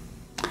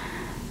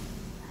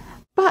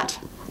 But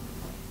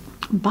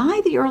by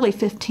the early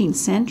 15th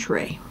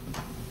century,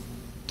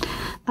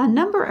 a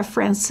number of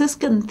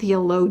Franciscan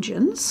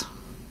theologians,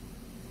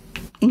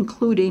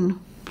 including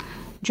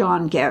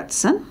John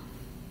Gertzen,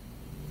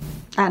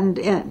 and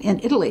in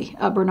Italy,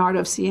 Bernardo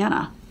of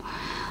Siena,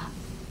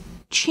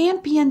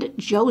 championed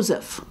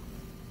Joseph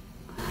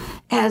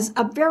as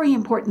a very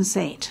important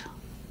saint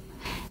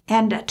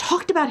and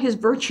talked about his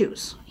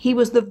virtues. He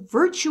was the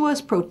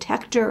virtuous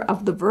protector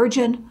of the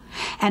Virgin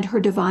and her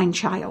divine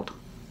child.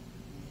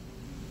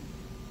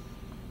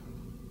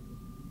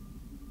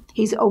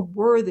 He's a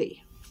worthy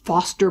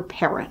foster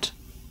parent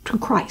to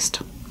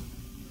Christ.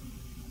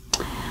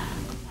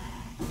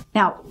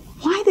 Now,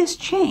 why this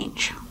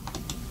change?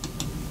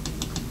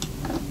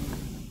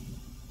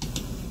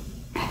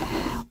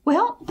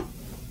 Well,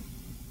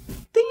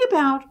 think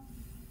about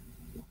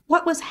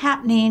what was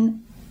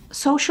happening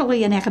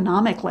socially and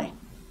economically,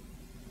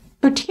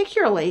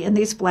 particularly in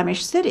these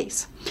Flemish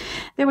cities.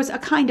 There was a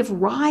kind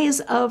of rise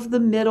of the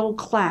middle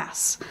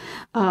class,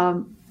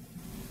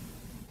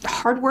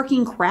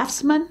 hardworking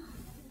craftsmen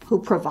who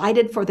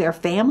provided for their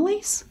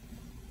families.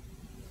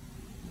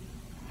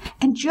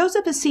 And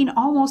Joseph is seen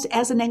almost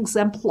as an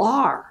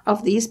exemplar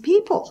of these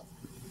people.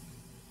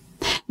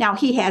 Now,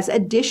 he has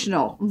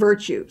additional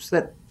virtues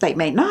that they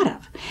may not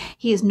have.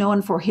 He is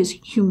known for his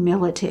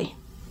humility.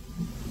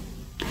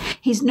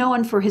 He's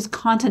known for his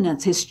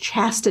continence, his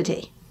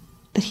chastity,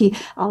 that he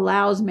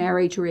allows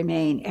Mary to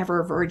remain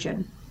ever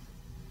virgin.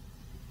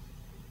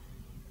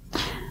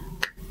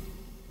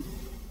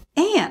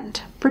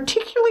 And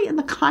particularly in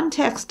the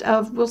context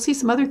of, we'll see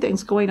some other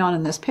things going on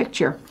in this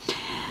picture,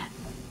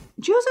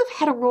 Joseph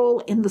had a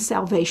role in the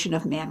salvation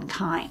of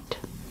mankind.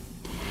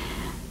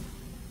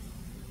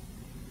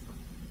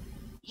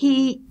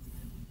 He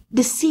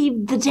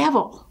deceived the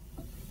devil.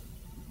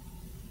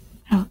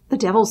 The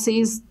devil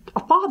sees a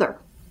father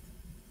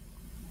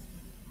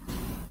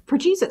for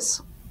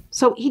Jesus.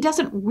 So he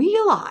doesn't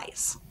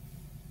realize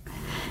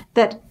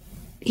that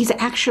he's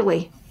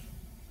actually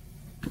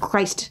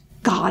Christ,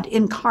 God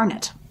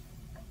incarnate.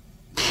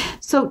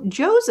 So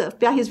Joseph,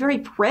 by his very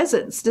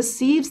presence,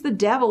 deceives the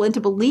devil into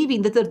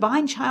believing that the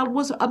divine child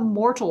was a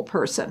mortal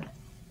person,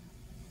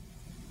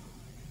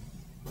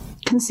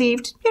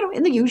 conceived,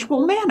 in the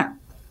usual manner.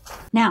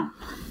 Now,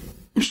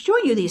 I'm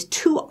showing you these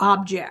two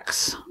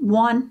objects,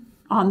 one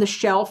on the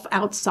shelf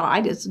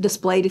outside. It's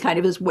displayed kind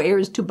of as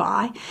wares to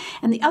buy.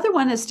 And the other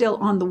one is still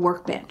on the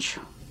workbench.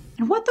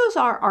 And what those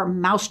are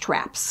mouse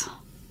traps.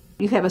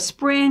 You have a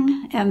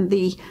spring and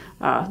the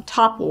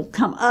top will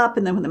come up,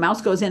 and then when the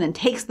mouse goes in and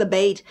takes the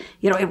bait,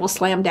 it will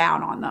slam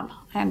down on them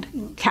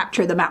and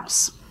capture the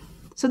mouse.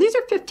 So these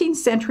are 15th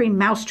century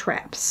mouse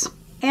traps.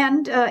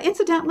 And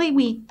incidentally,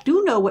 we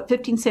do know what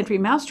 15th century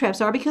mousetraps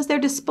are because they're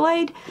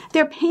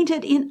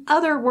painted in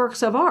other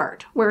works of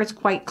art where it's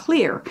quite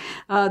clear.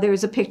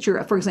 There's a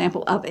picture, for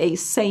example, of a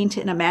saint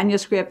in a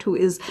manuscript who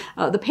is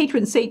the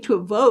patron saint to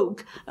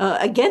evoke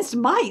against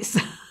mice,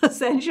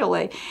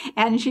 essentially.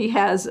 And she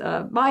has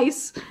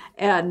mice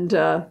and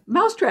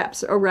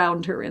mousetraps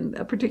around her in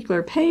a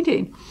particular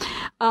painting.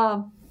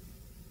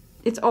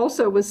 It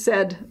also was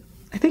said,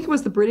 I think it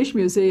was the British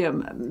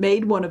Museum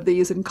made one of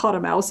these and caught a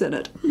mouse in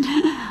it.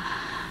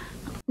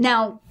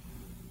 Now,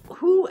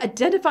 who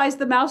identifies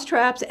the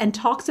mousetraps and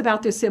talks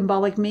about their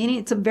symbolic meaning?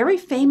 It's a very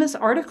famous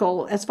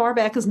article as far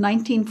back as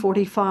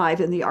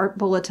 1945 in the Art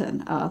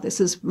Bulletin. This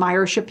is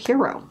Meyer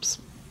Shapiro's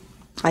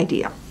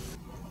idea.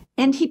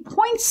 And he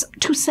points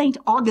to St.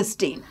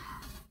 Augustine.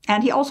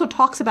 And he also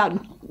talks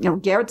about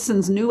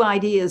Gerritson's new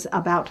ideas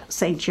about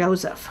St.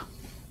 Joseph.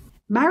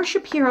 Meyer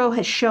Shapiro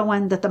has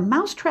shown that the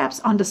mousetraps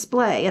on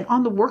display and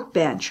on the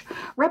workbench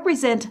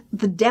represent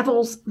the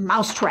devil's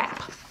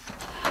mousetrap.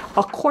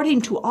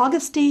 According to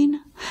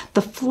Augustine,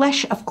 the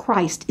flesh of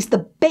Christ is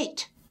the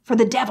bait for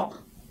the devil.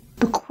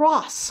 The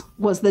cross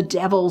was the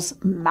devil's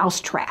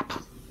mousetrap.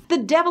 The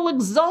devil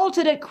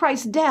exulted at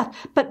Christ's death,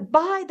 but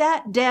by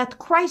that death,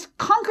 Christ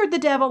conquered the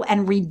devil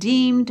and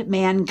redeemed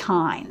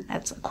mankind.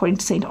 That's according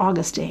to St.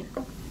 Augustine.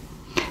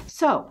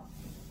 So,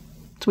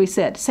 as we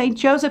said, St.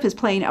 Joseph is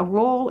playing a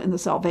role in the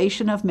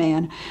salvation of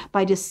man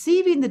by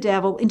deceiving the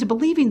devil into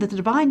believing that the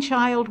divine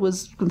child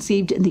was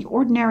conceived in the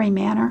ordinary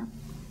manner.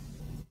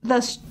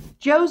 Thus,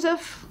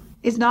 Joseph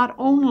is not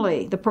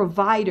only the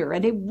provider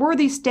and a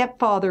worthy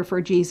stepfather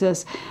for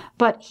Jesus,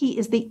 but he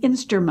is the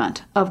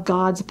instrument of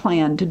God's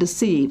plan to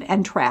deceive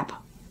and trap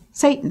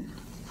Satan.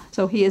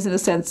 So he is, in a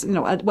sense,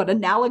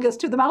 analogous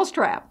to the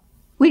mousetrap.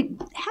 We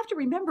have to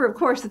remember, of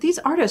course, that these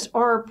artists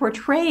are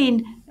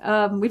portraying,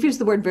 we've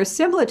used the word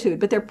verisimilitude,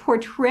 but they're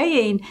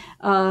portraying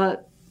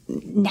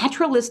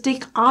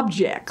naturalistic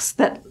objects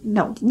that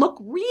look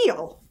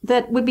real,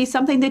 that would be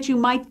something that you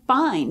might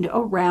find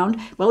around,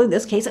 well, in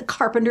this case, a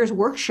carpenter's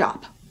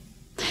workshop.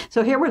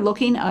 So here we're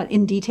looking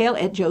in detail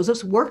at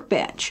Joseph's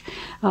workbench.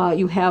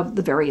 You have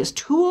the various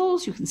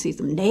tools. You can see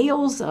some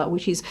nails,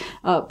 which he's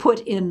put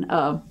in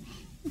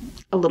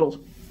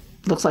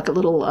looks like a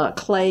little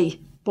clay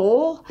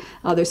bowl.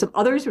 There's some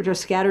others which are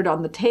scattered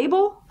on the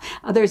table.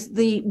 There's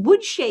the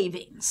wood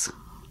shavings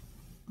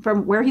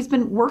from where he's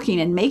been working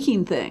and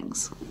making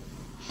things.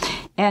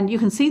 And you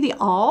can see the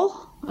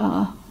awl,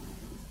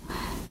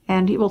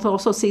 and you will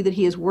also see that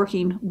he is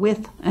working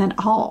with an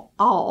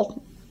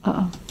awl.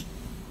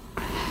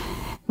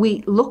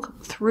 We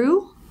look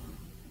through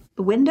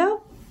the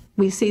window.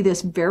 We see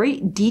this very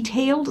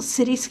detailed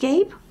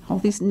cityscape, all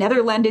these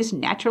Netherlandish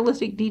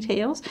naturalistic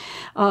details,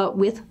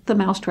 with the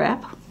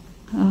mousetrap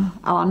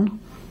on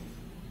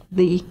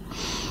the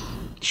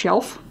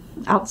shelf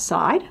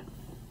outside.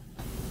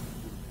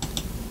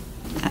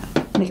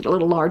 Make it a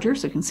little larger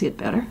so you can see it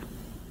better.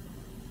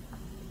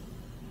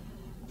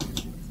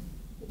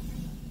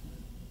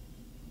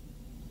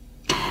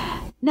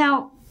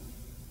 Now,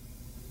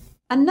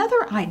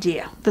 another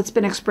idea that's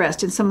been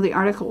expressed in some of the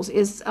articles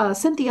is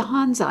Cynthia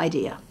Hahn's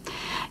idea.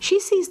 She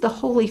sees the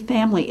Holy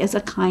Family as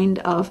a kind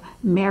of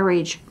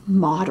marriage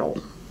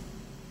model.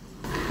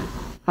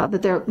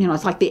 That they're,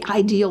 it's like the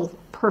ideal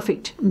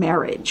perfect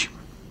marriage.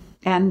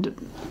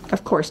 And,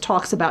 of course,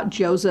 talks about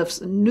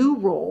Joseph's new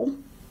role,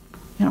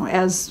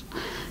 as,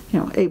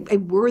 a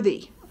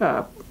worthy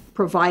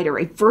provider,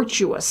 a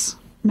virtuous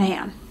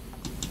man.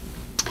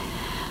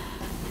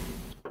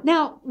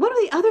 Now, one of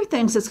the other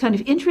things that's kind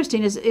of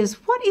interesting is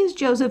what is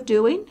Joseph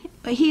doing?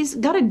 He's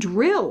got a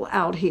drill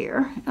out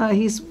here.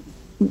 He's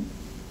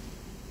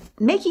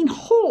making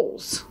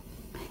holes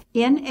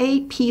in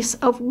a piece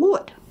of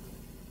wood.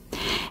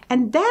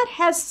 And that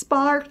has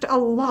sparked a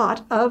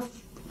lot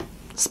of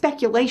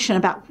speculation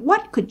about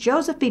what could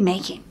Joseph be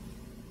making.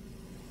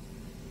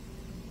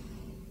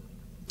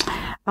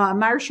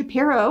 Meyer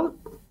Shapiro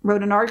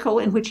wrote an article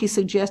in which he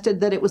suggested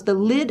that it was the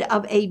lid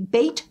of a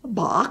bait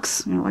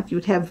box, like you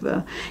would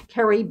have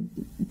carry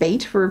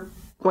bait for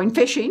going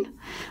fishing,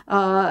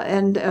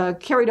 and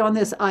carried on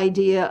this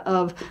idea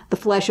of the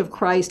flesh of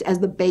Christ as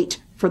the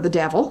bait for the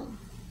devil.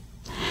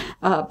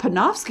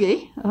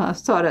 Panofsky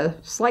thought a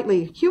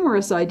slightly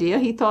humorous idea.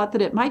 He thought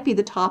that it might be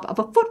the top of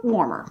a foot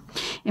warmer,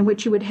 in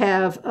which you would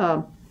have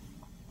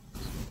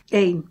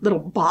a little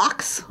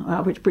box,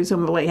 which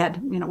presumably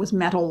had, was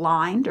metal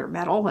lined or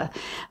metal,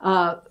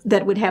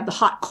 that would have the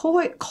hot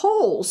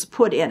coals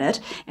put in it,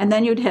 and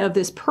then you'd have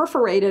this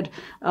perforated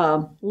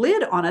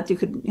lid on it. You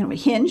could,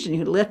 hinge, and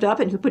you could lift up,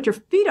 and you could put your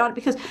feet on it,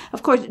 because,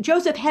 of course,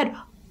 Joseph had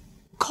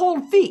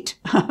cold feet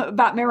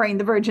about marrying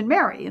the Virgin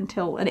Mary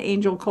until an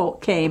angel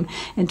came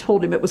and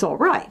told him it was all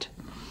right.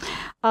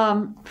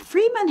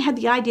 Freeman had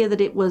the idea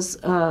that it was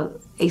a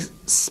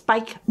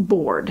spike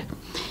board.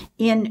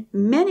 In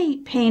many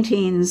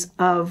paintings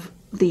of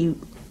the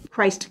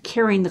Christ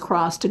carrying the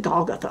cross to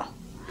Golgotha,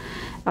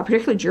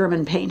 particularly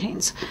German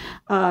paintings,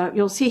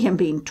 you'll see him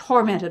being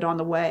tormented on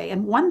the way.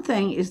 And one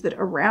thing is that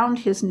around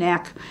his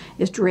neck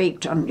is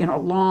draped on a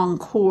long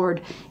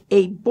cord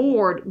a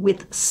board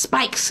with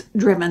spikes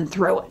driven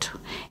through it.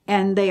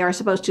 And they are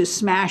supposed to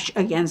smash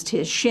against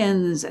his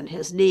shins and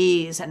his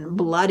knees and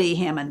bloody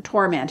him and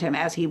torment him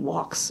as he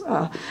walks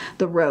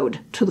the road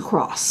to the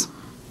cross.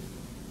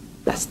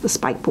 That's the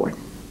spike board.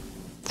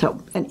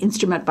 So an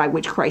instrument by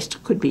which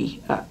Christ could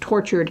be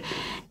tortured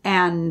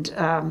and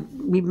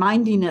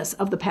reminding us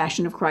of the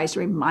passion of Christ,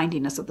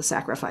 reminding us of the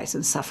sacrifice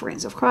and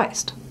sufferings of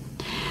Christ.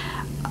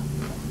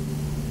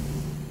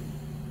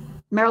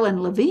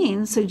 Marilyn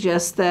Levine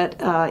suggests that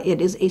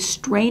it is a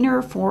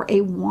strainer for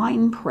a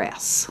wine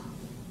press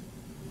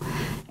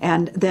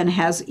and then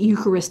has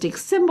Eucharistic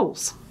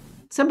symbolism.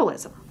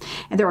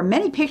 And there are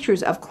many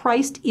pictures of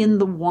Christ in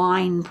the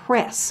wine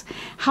press.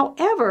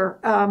 However,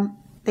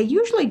 they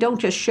usually don't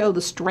just show the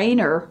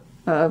strainer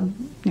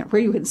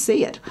where you can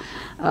see it.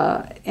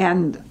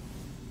 And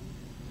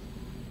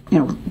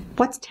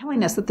what's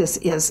telling us that this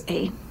is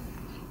a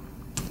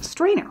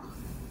strainer?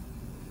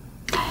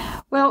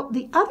 Well,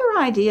 the other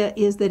idea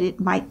is that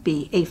it might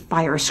be a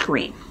fire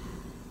screen.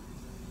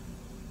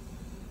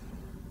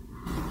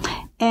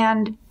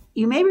 And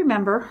you may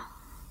remember,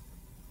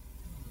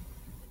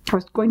 I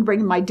was going to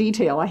bring my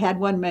detail. I had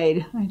one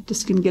made. I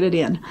just didn't get it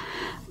in.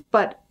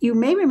 But you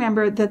may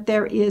remember that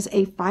there is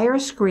a fire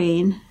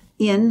screen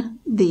in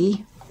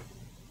the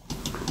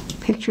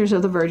pictures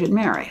of the Virgin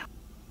Mary.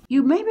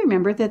 You may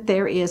remember that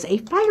there is a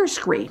fire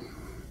screen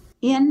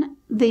in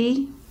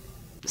the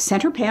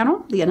center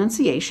panel, the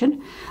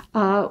Annunciation,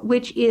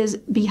 which is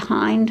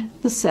behind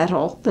the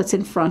settle that's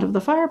in front of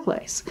the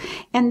fireplace.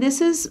 And this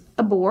is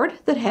a board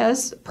that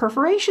has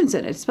perforations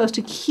in it. It's supposed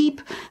to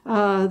keep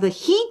the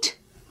heat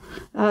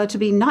to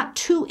be not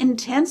too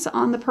intense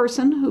on the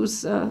person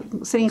who's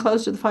sitting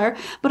close to the fire,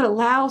 but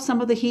allow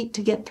some of the heat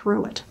to get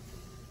through it.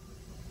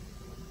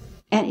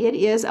 And it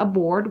is a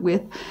board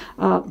with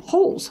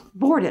holes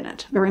bored in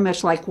it, very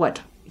much like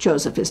what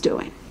Joseph is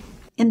doing.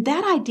 In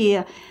that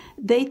idea,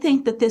 they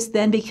think that this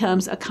then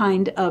becomes a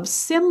kind of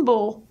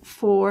symbol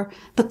for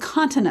the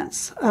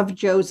continence of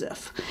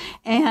Joseph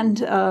and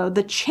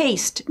the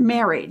chaste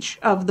marriage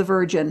of the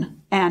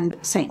Virgin and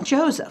Saint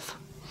Joseph.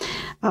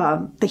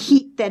 The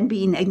heat then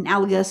being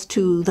analogous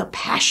to the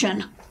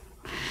passion,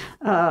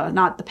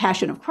 not the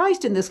passion of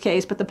Christ in this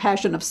case, but the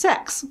passion of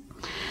sex.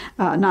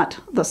 Not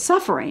the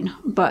suffering,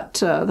 but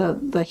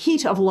the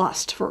heat of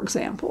lust, for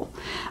example,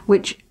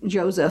 which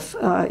Joseph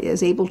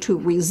is able to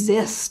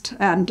resist,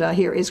 and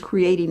here is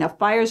creating a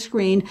fire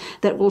screen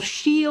that will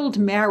shield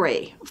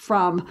Mary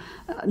from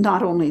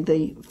not only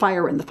the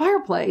fire in the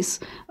fireplace,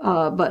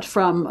 but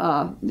from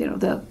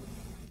the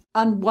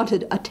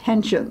unwanted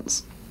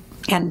attentions,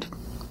 and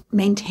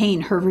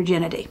maintain her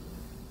virginity.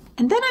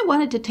 And then I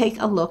wanted to take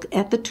a look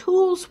at the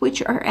tools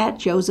which are at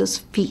Joseph's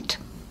feet.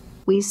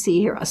 We see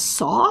here a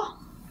saw,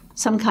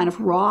 some kind of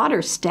rod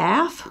or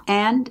staff,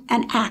 and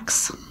an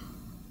axe,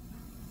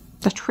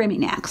 a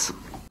trimming axe.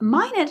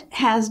 Minot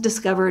has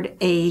discovered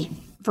a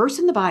verse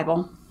in the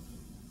Bible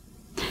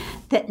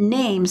that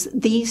names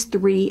these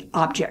three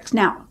objects.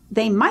 Now,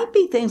 they might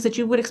be things that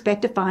you would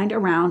expect to find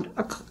around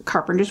a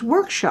carpenter's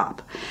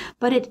workshop,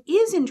 but it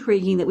is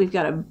intriguing that we've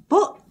got a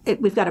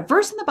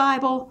verse in the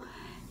Bible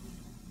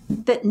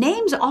that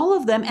names all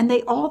of them, and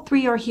they all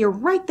three are here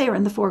right there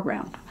in the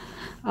foreground.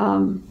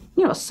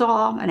 A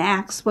saw, an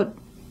axe,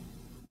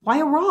 why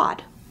a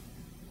rod?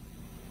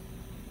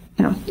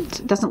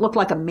 It doesn't look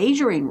like a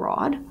measuring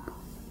rod.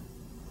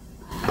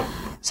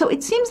 So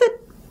it seems that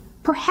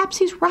perhaps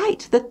he's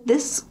right, that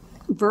this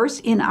verse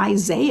in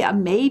Isaiah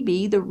may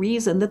be the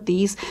reason that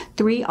these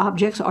three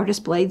objects are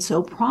displayed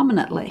so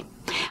prominently.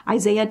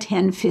 Isaiah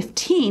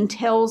 10:15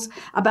 tells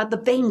about the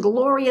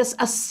vainglorious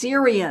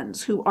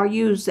Assyrians who are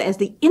used as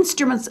the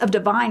instruments of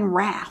divine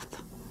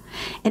wrath.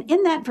 And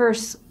in that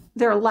verse,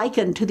 they're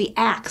likened to the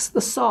axe,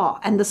 the saw,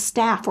 and the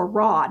staff or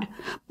rod,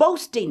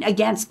 boasting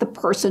against the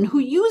person who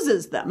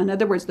uses them. In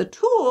other words, the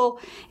tool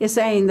is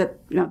saying that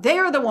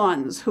they're the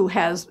ones who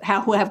have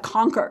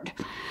conquered.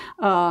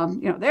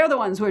 They're the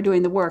ones who are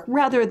doing the work,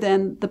 rather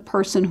than the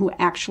person who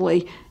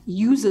actually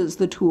uses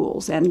the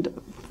tools. And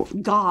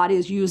God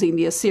is using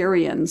the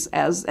Assyrians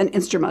as an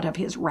instrument of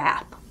his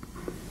wrath.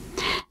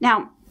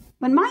 Now,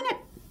 when Minot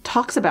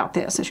talks about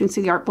this, as you can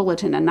see the Art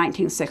Bulletin in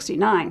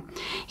 1969,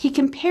 he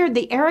compared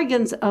the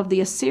arrogance of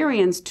the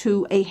Assyrians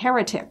to a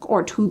heretic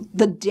or to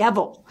the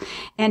devil.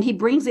 And he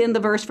brings in the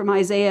verse from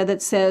Isaiah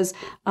that says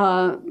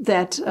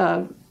that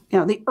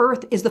the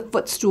earth is the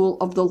footstool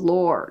of the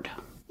Lord.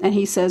 And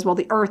he says, well,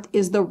 the earth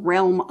is the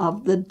realm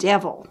of the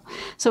devil.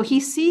 So he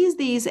sees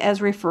these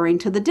as referring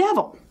to the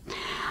devil.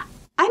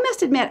 I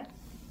must admit,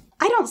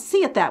 I don't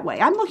see it that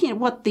way. I'm looking at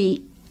what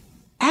the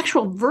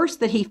actual verse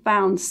that he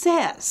found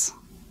says.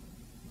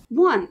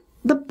 One,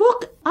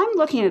 I'm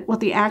looking at what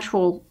the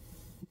actual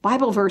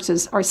Bible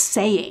verses are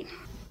saying.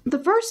 The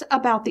verse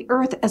about the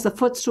earth as the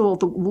footstool of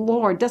the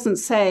Lord doesn't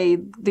say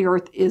the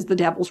earth is the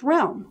devil's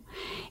realm.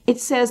 It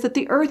says that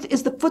the earth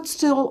is the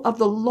footstool of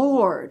the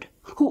Lord,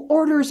 who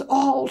orders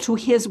all to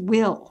his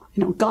will.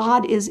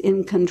 God is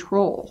in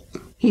control.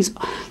 He's,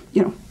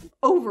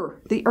 over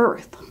the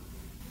earth.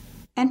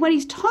 And when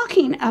he's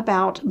talking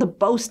about the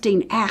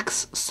boasting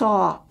axe,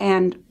 saw,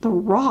 and the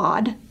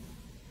rod,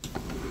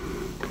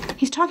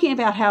 he's talking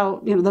about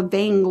how, the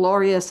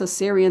vainglorious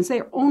Assyrians,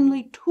 they're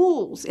only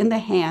tools in the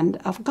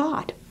hand of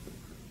God.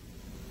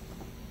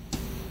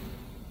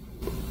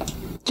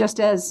 Just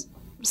as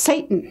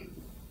Satan,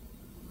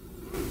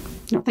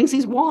 thinks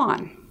he's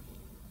won.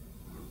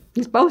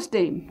 He's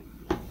boasting.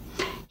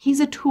 He's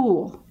a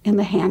tool in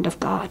the hand of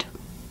God.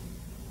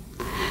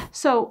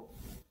 So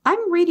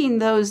I'm reading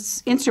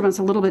those instruments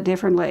a little bit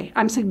differently.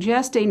 I'm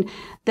suggesting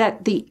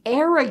that the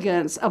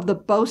arrogance of the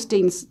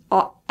boasting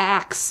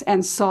axe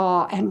and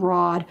saw and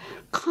rod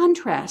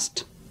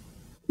contrast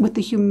with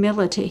the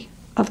humility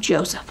of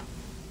Joseph,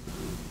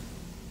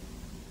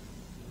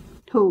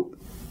 who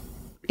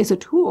is a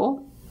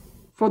tool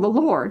for the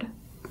Lord.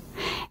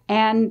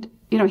 And,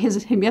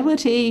 his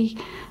humility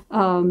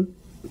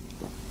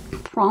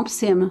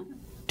prompts him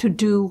to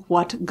do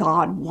what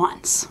God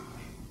wants.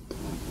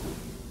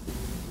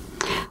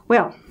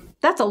 Well,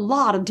 that's a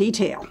lot of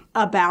detail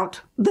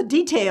about the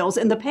details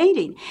in the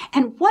painting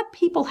and what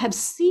people have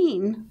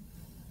seen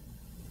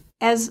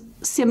as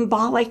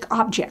symbolic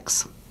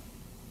objects.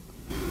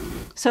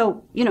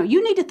 So,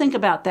 you need to think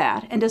about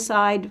that and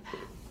decide,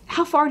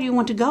 how far do you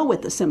want to go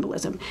with the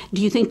symbolism?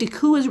 Do you think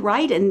Decoux is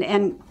right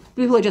and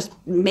people are just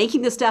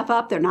making this stuff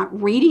up? They're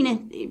not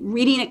reading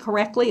it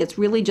correctly. It's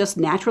really just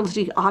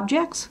naturalistic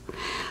objects.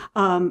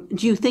 Do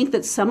you think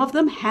that some of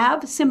them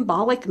have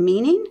symbolic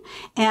meaning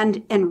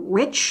and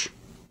enrich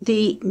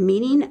the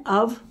meaning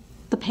of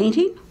the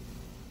painting?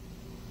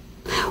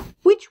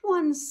 Which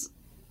ones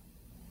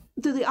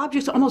do the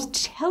objects almost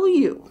tell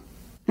you,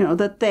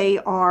 that they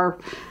are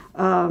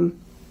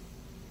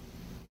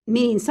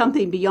meaning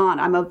something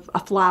beyond, I'm a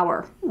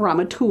flower or I'm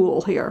a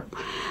tool here?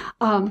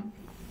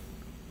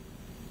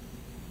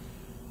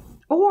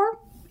 Or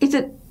is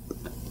it,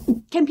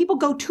 can people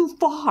go too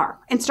far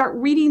and start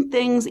reading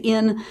things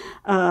in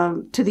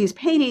to these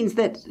paintings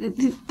that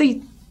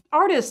the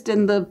artist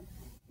and the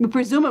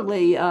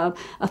presumably a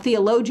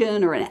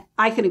theologian or an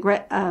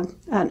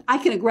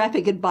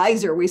iconographic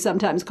advisor, we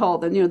sometimes call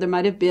them, there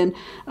might have been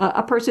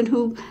a person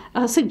who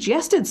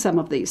suggested some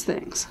of these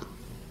things,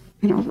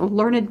 a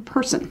learned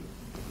person.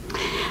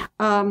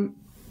 That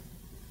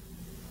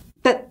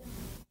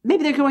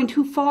maybe they're going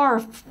too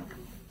far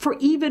for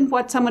even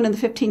what someone in the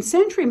 15th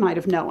century might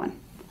have known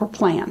or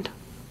planned.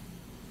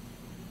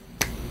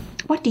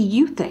 What do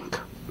you think?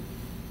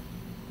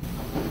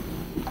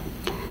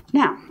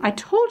 Now, I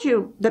told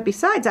you that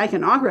besides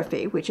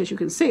iconography, which as you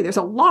can see, there's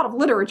a lot of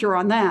literature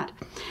on that,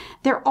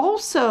 there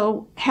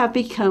also have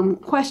become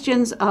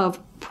questions of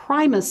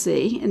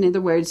primacy, in other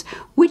words,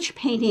 which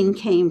painting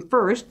came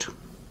first,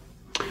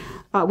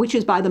 which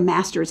is by the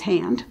master's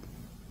hand,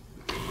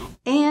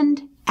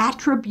 and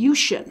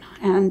attribution,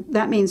 and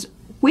that means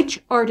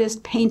which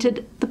artist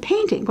painted the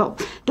painting. Well,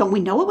 don't we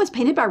know it was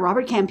painted by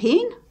Robert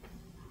Campin?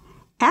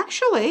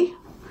 Actually,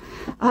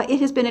 it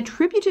has been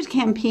attributed to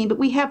Campin, but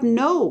we have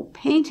no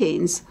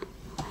paintings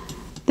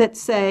that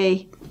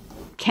say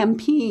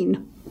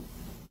Campin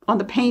on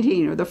the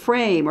painting or the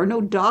frame, or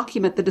no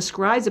document that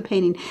describes a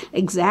painting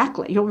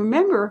exactly. You'll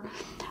remember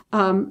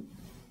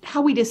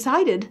how we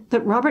decided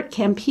that Robert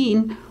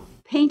Campin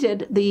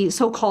painted the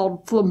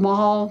so-called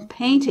Flamel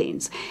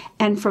paintings.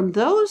 And from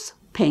those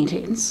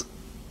paintings,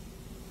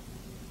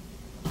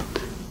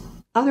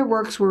 other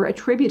works were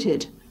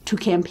attributed to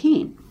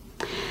Campin.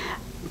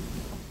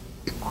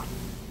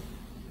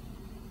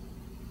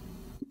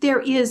 There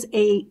is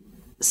a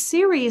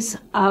series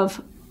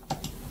of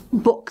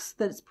books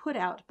that is put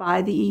out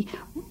by the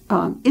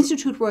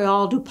Institut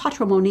Royal du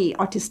Patrimoine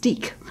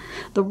Artistique,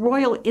 the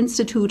Royal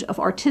Institute of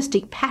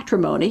Artistic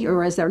Patrimony,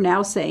 or as they're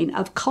now saying,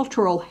 of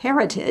Cultural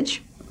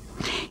Heritage,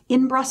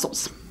 in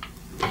Brussels.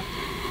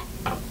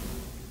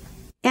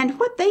 And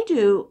what they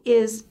do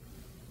is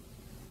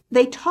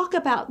they talk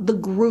about the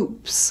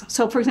groups.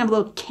 So, for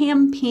example, the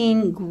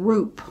Campin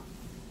group.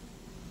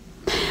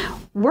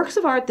 Works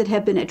of art that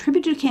have been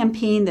attributed to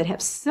Campin that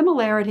have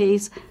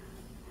similarities,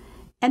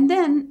 and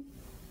then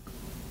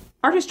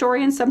art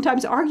historians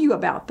sometimes argue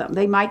about them.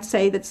 They might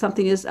say that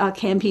something is a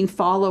Campin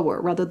follower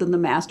rather than the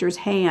master's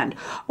hand,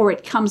 or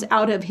it comes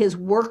out of his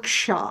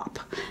workshop,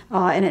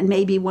 and it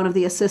may be one of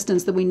the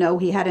assistants that we know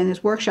he had in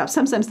his workshop.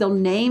 Sometimes they'll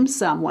name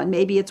someone.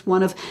 Maybe it's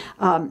one of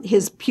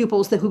his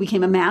pupils who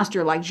became a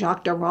master, like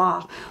Jacques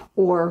Darras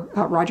or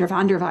Roger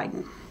van der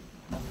Weyden.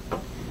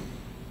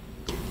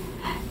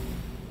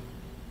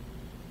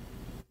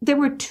 There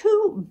were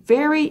two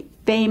very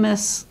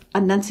famous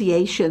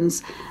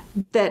Annunciations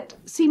that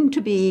seem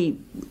to be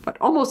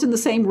almost in the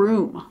same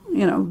room,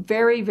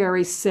 very,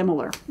 very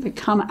similar. They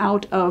come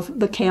out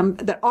of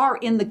that are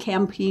in the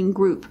Campin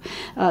group,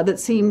 that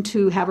seem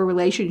to have a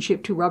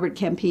relationship to Robert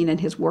Campin and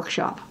his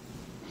workshop.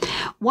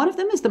 One of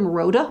them is the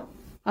Maroda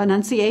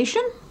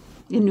Annunciation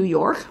in New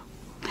York,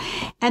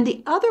 and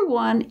the other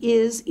one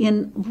is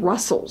in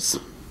Brussels.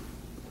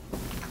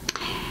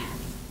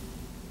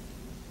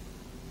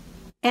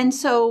 And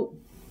so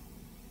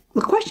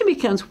the question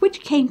becomes,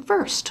 which came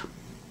first?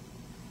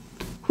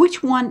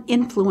 Which one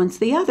influenced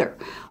the other?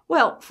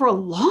 Well, for a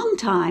long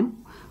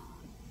time,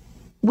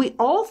 we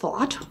all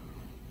thought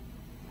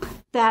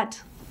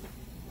that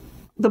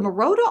the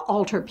Maroda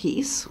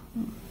altarpiece,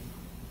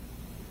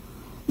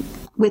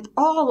 with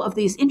all of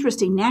these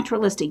interesting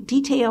naturalistic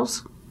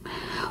details,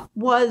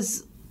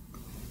 was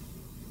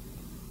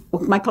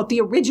what we might call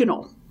the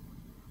original.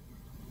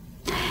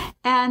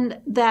 And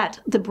that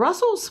the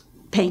Brussels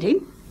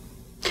painting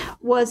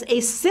was a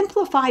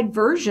simplified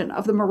version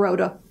of the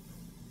Maroda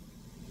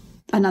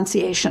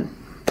Annunciation.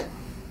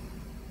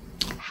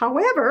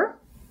 However,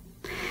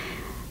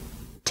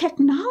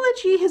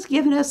 technology has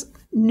given us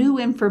new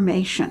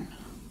information,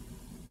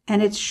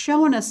 and it's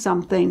shown us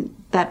something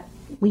that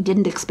we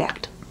didn't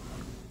expect.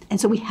 And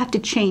so we have to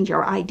change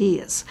our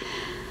ideas.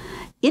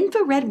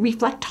 Infrared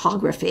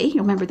reflectography, you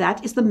remember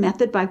that, is the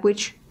method by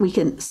which we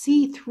can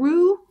see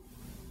through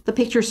the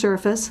picture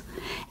surface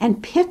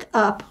and pick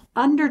up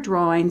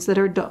underdrawings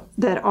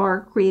that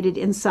are created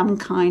in some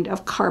kind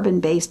of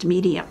carbon-based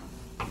medium.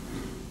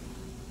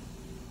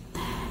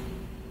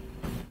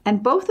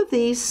 And both of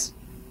these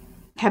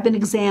have been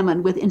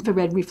examined with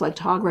infrared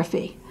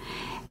reflectography.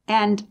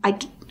 And I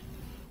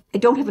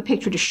don't have a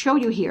picture to show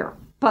you here,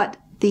 but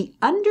the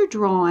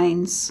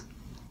underdrawings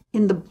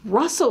in the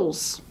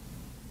Brussels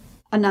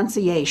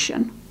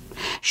Annunciation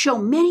show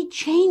many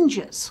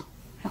changes.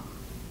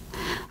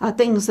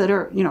 Things that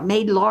are,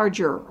 made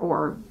larger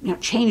or,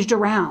 changed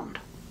around.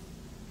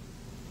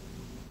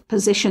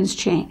 Positions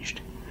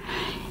changed.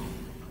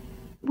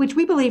 Which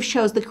we believe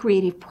shows the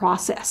creative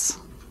process.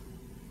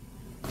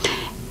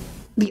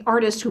 The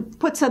artist who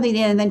puts something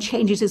in and then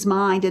changes his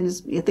mind and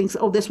thinks,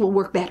 oh, this will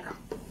work better.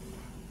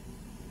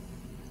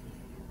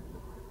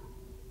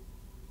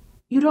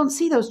 You don't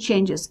see those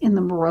changes in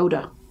the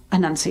Maroda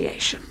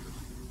Annunciation.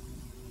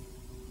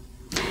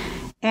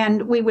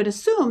 And we would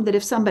assume that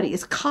if somebody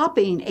is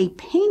copying a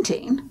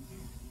painting,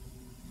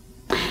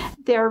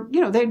 they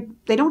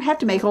don't have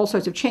to make all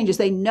sorts of changes.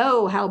 They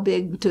know how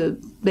big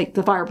to make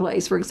the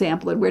fireplace, for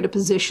example, and where to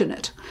position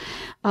it.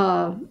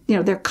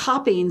 They're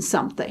copying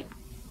something.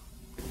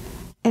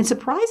 And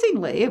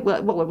surprisingly,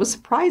 well, it was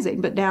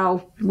surprising, but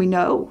now we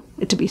know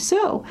it to be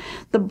so.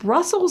 The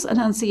Brussels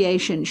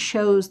Annunciation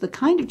shows the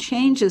kind of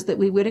changes that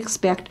we would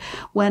expect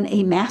when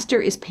a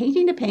master is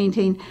painting a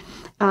painting,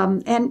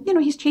 and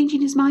he's changing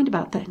his mind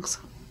about things.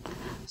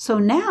 So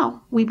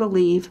now we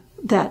believe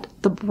that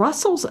the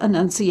Brussels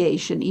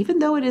Annunciation, even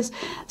though it is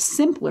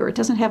simpler, it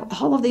doesn't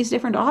have all of these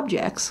different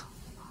objects,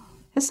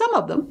 has some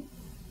of them.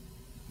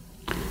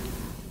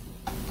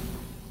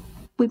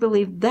 We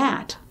believe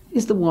that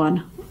is the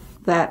one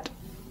that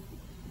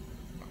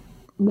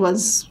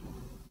was,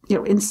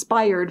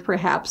 inspired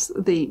perhaps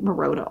the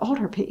Maroda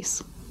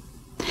altarpiece.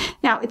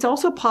 Now, it's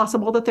also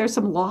possible that there's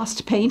some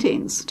lost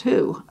paintings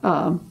too,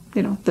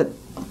 that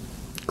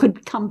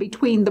could come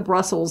between the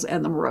Brussels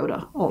and the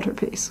Maroda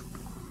altarpiece.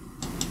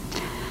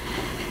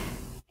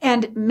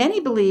 And many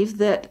believe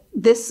that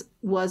this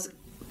was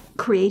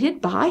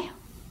created by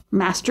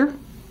Master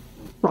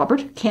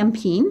Robert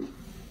Campin.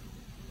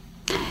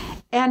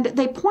 And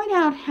they point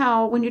out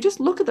how, when you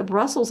just look at the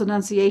Brussels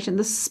Annunciation,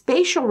 the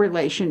spatial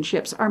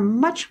relationships are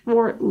much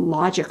more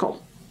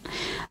logical.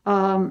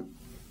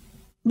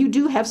 You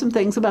do have some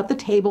things about the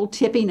table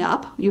tipping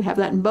up. You have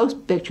that in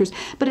both pictures,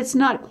 but it's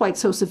not quite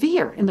so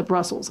severe in the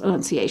Brussels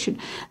Annunciation.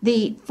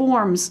 The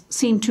forms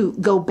seem to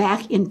go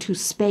back into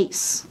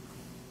space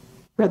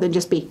rather than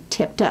just be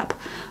tipped up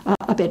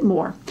a bit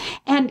more.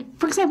 And,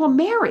 for example,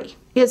 Mary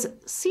is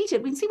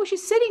seated. We can see what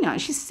she's sitting on.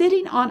 She's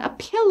sitting on a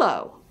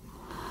pillow.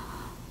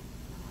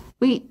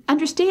 We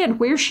understand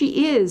where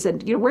she is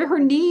and where her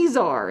knees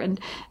are, and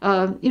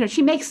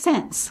she makes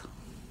sense.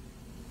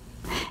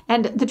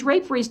 And the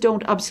draperies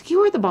don't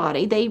obscure the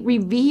body; they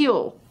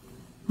reveal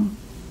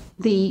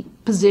the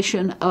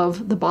position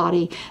of the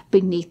body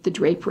beneath the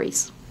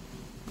draperies.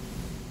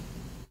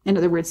 In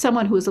other words,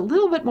 someone who is a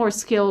little bit more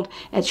skilled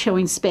at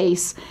showing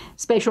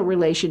spatial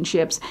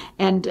relationships,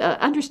 and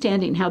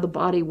understanding how the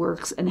body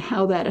works and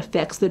how that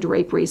affects the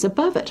draperies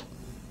above it.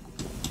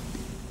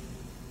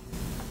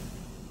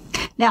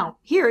 Now,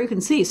 here you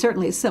can see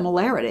certainly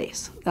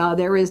similarities.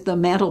 There is the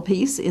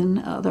mantelpiece in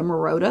the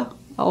Maroda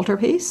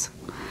altarpiece.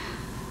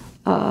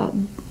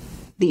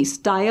 The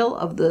style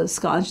of the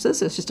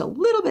sconces is just a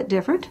little bit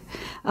different.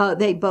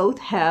 They both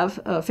have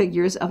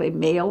figures of a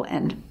male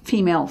and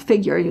female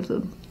figure.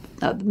 The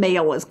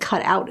male was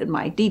cut out in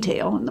my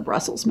detail in the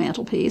Brussels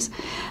mantelpiece.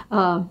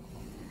 And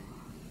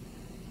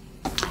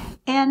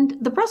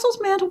the Brussels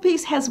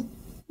mantelpiece has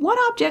one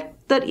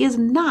object that is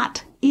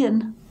not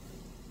in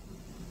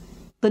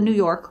the New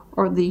York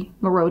or the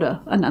Maroda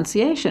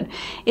Annunciation.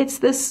 It's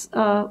this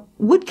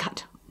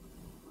woodcut,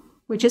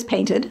 which is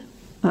painted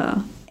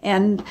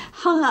and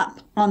hung up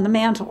on the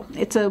mantle.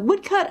 It's a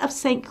woodcut of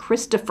St.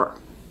 Christopher.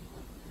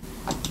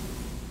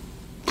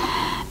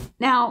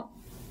 Now,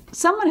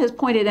 someone has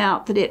pointed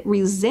out that it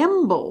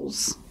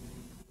resembles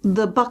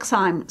the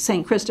Buxheim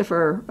St.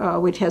 Christopher,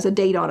 which has a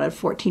date on it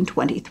of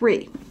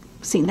 1423.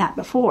 Seen that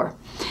before.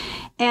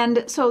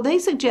 And so they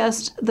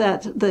suggest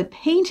that the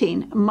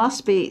painting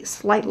must be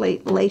slightly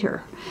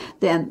later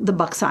than the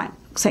Buxheim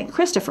St.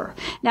 Christopher.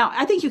 Now,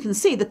 I think you can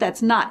see that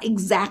that's not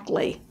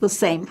exactly the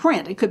same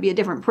print. It could be a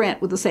different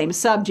print with the same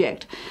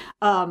subject,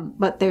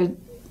 but they're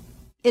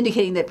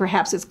indicating that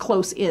perhaps it's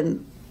close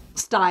in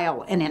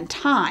style and in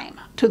time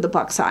to the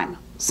Buxheim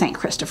St.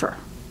 Christopher.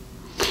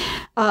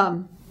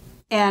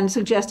 And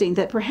suggesting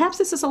that perhaps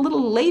this is a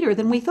little later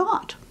than we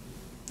thought.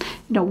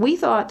 You know, we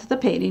thought the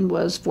painting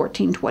was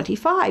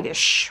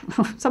 1425-ish,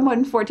 somewhat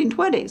in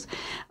 1420s.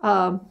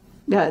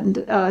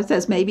 It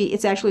says maybe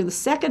it's actually the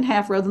second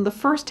half rather than the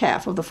first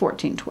half of the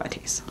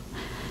 1420s.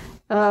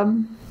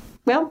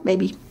 Well,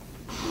 maybe.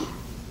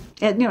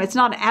 And, you know, it's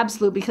not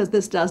absolute because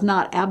this does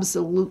not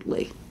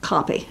absolutely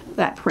copy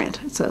that print.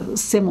 It's a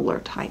similar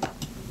type.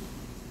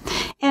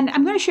 And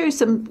I'm going to show you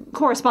some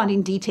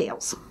corresponding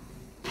details.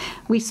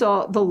 We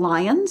saw the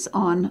lions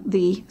on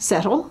the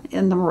settle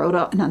in the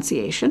Marotta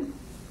Annunciation.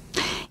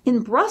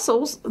 In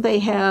Brussels, they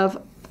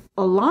have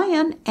a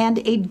lion and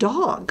a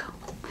dog.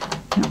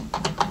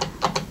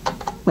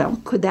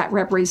 Well, could that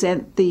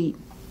represent the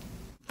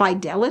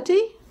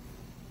fidelity,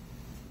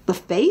 the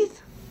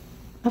faith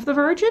of the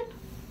Virgin?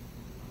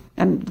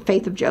 And the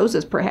faith of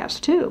Joseph, perhaps,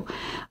 too.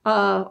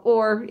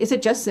 Or is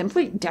it just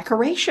simply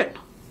decoration?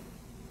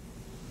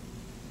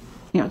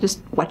 You know, just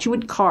what you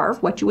would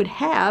carve, what you would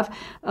have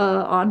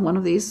on one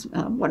of these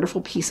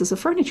wonderful pieces of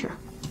furniture.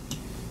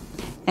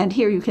 And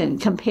here you can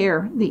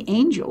compare the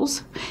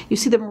angels. You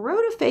see the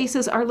Marotta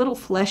faces are a little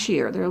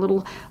fleshier. They're a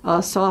little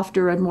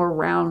softer and more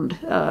round.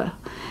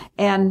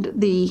 And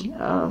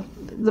the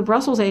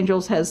Brussels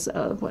angels has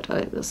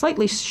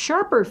slightly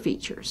sharper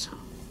features.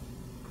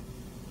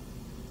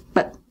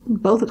 But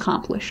both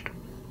accomplished.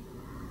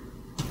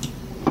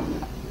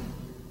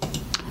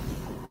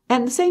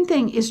 And the same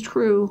thing is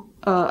true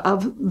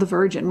of the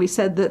Virgin. We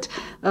said that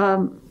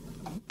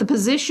the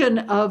position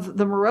of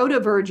the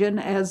Marotta Virgin,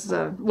 as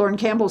Lauren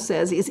Campbell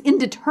says, is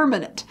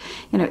indeterminate.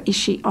 You know, is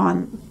she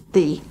on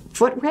the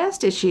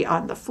footrest? Is she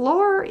on the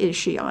floor? Is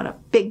she on a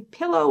big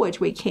pillow,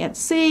 which we can't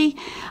see?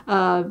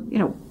 You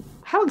know,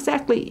 how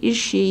exactly is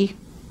she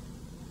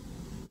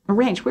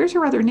arranged? Where's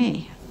her other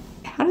knee?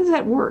 How does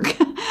that work?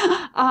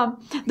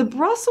 The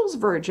Brussels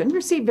Virgin,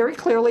 you see very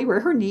clearly where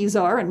her knees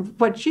are and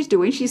what she's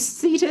doing. She's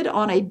seated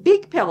on a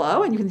big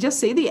pillow, and you can just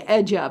see the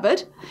edge of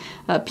it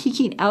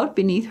peeking out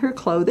beneath her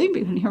clothing,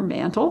 beneath her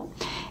mantle.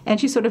 And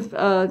she's sort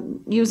of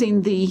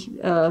using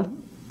the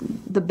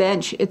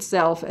bench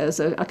itself as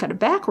a kind of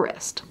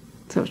backrest.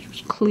 So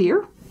it's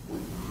clear.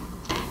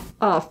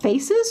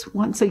 Faces,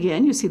 once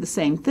again, you see the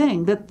same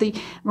thing, that the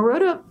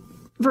Marotta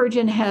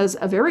Virgin has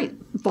a very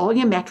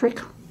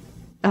volumetric,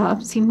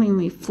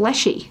 seemingly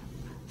fleshy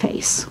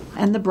face.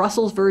 And the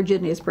Brussels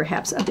Virgin is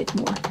perhaps a bit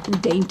more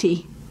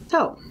dainty.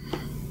 So,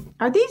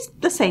 are these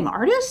the same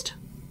artist?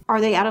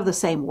 Are they out of the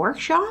same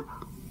workshop?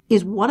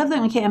 Is one of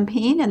them a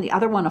Campin and the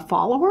other one a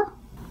follower?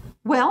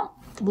 Well,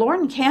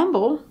 Lauren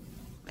Campbell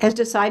has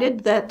decided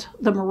that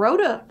the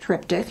Marotta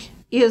triptych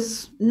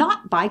is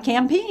not by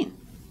Campin.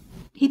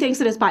 He thinks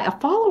it is by a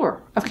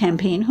follower of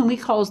Campin, whom he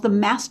calls the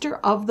master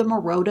of the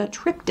Marotta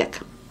triptych.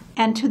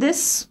 And to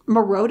this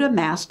Marotta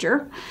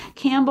master,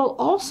 Campbell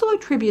also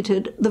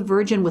attributed the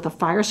Virgin with a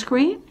fire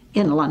screen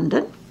in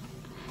London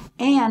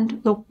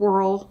and the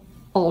whirl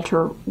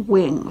altar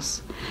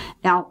wings.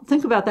 Now,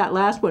 think about that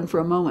last one for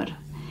a moment.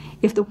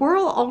 If the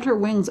whirl altar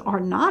wings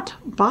are not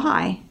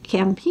by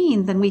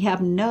Campin, then we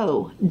have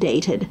no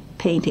dated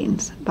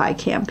paintings by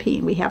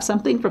Campin. We have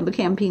something from the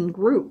Campin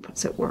group,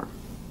 as it were.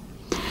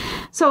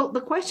 So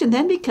the question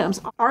then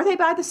becomes, are they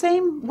by the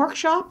same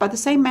workshop, by the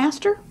same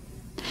master?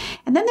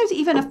 And then there's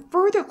even a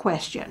further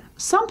question.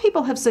 Some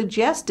people have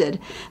suggested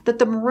that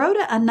the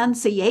Marotta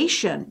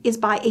Annunciation is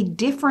by a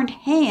different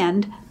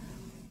hand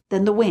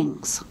than the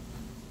wings.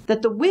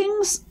 That the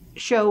wings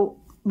show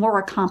more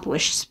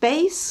accomplished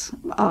space,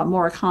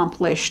 more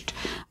accomplished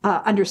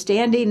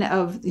understanding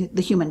of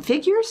the human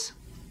figures,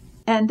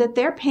 and that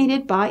they're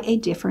painted by a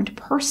different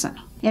person.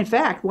 In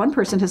fact, one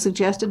person has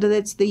suggested that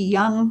it's the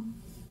young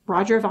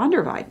Roger van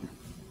der Weyden.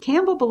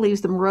 Campbell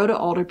believes the Marotta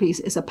altarpiece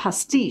is a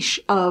pastiche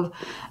of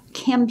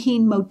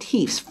Campin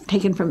motifs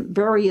taken from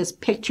various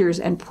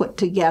pictures and put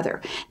together.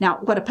 Now,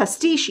 what a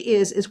pastiche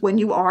is when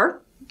you are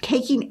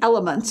taking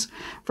elements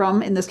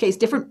from, in this case,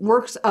 different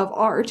works of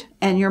art,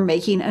 and you're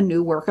making a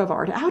new work of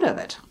art out of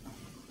it.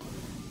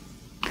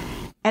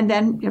 And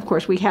then, of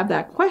course, we have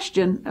that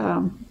question,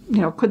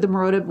 could the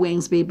Marotta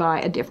wings be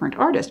by a different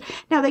artist?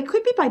 Now, they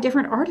could be by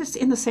different artists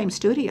in the same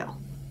studio.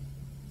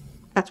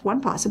 That's one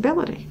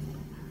possibility.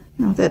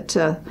 That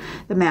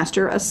the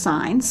master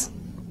assigns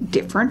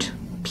different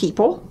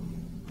people,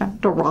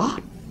 Dora,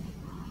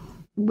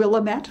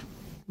 Willamette,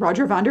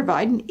 Roger van der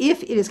Weyden,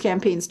 if it is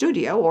Campin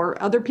studio,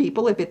 or other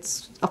people if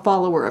it's a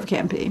follower of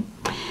Campin.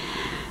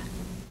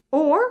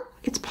 Or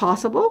it's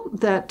possible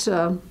that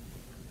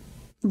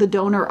the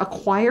donor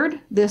acquired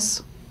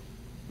this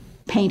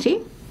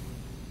painting,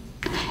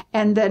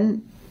 and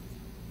then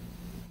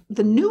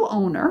the new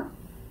owner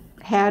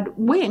had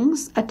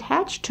wings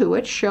attached to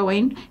it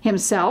showing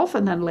himself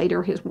and then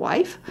later his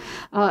wife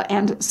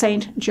and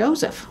Saint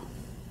Joseph.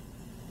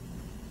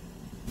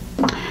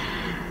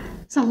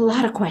 It's a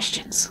lot of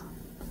questions.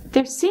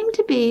 There seem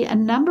to be a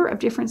number of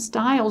different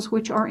styles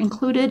which are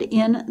included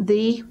in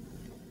the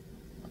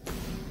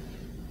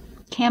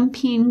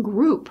Campin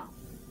group.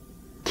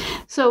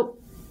 So,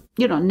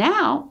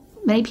 now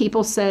many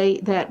people say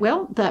that,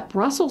 well, that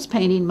Brussels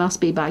painting must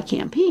be by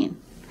Campin.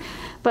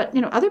 But,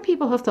 other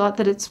people have thought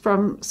that it's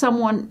from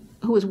someone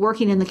who was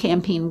working in the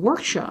Campin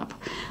workshop.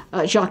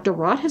 Jacques de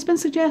Rott has been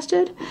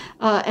suggested,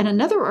 and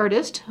another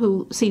artist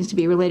who seems to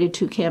be related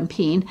to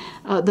Campin,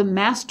 the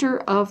master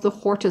of the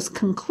Hortus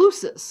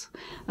Conclusus,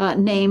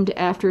 named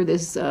after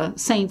this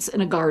saints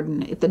in a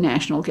garden at the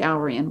National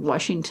Gallery in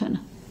Washington.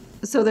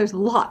 So there's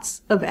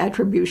lots of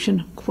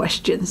attribution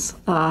questions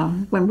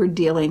when we're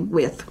dealing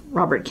with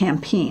Robert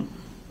Campin.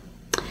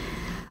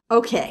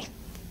 Okay.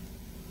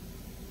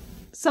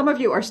 Some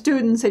of you are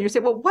students and you say,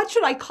 well, what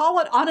should I call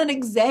it on an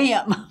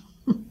exam?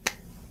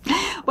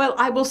 Well,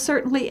 I will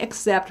certainly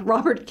accept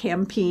Robert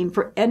Campin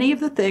for any of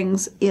the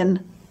things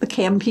in the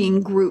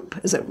Campin group,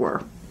 as it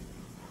were.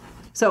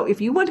 So if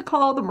you want to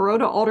call the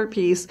Marotta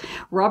altarpiece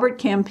Robert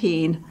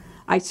Campin,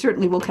 I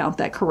certainly will count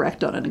that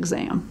correct on an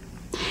exam.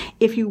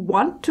 If you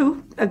want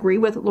to agree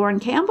with Lauren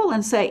Campbell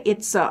and say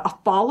it's a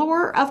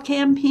follower of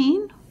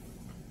Campin,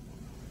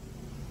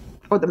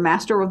 or the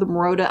master of the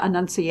Marotta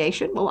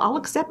Annunciation, well, I'll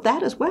accept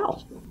that as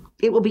well.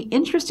 It will be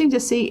interesting to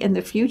see in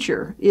the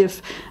future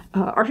if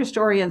art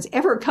historians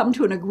ever come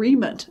to an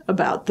agreement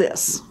about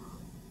this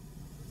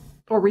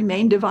or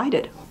remain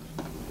divided.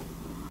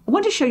 I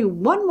want to show you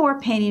one more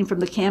painting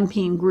from the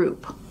Campin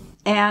group.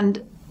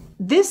 And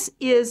this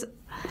is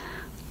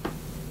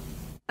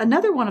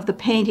another one of the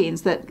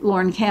paintings that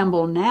Lauren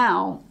Campbell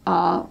now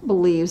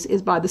believes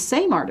is by the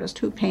same artist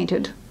who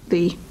painted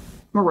the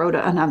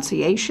Marotta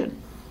Annunciation.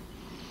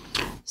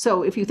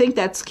 So if you think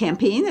that's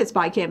Campin, it's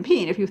by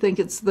Campin. If you think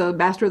it's the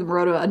master of the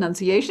Marotta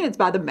Annunciation, it's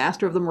by the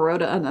master of the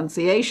Marotta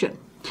Annunciation.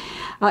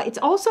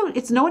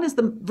 It's known as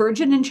the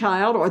Virgin and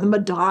Child, or the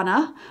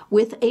Madonna,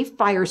 with a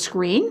fire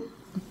screen,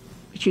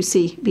 which you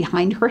see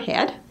behind her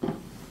head.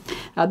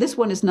 This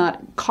one is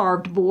not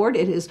carved board,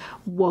 it is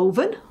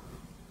woven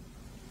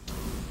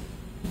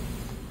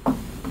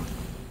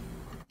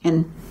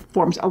and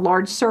forms a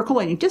large circle,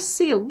 and you just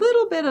see a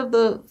little bit of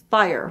the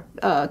fire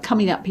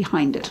coming up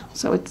behind it.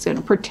 So it's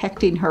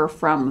protecting her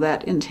from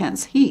that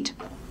intense heat.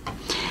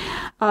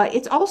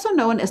 It's also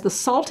known as the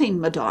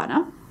Salting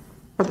Madonna,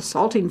 or the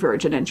Salting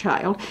Virgin and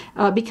Child,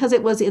 because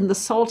it was in the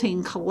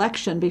Salting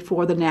collection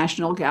before the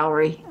National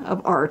Gallery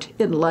of Art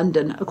in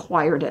London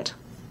acquired it.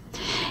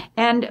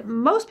 And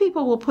most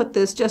people will put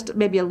this just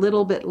maybe a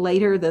little bit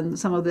later than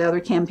some of the other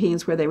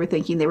Campins where they were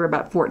thinking they were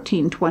about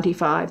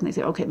 1425, and they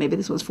say, okay, maybe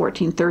this was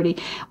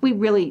 1430. We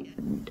really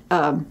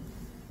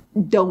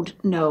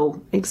don't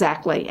know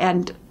exactly.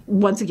 And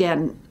once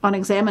again, on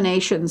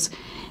examinations,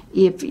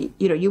 if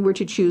you were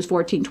to choose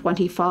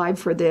 1425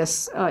 for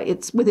this,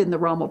 it's within the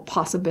realm of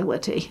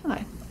possibility.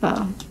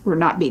 We're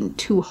not being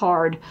too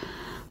hard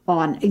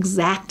on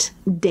exact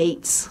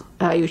dates.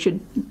 You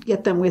should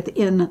get them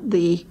within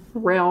the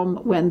realm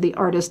when the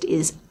artist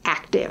is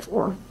active,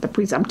 or the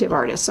presumptive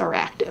artists are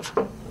active.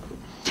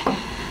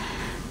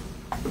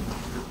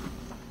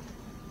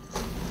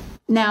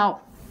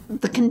 Now,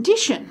 the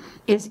condition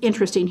is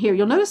interesting here.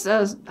 You'll notice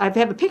I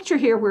have a picture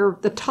here where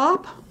the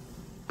top,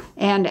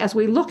 and as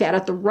we look at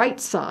it, the right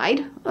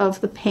side of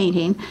the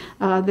painting,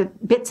 the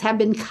bits have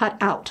been cut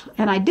out.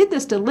 And I did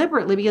this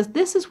deliberately because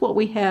this is what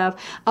we have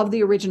of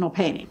the original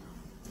painting.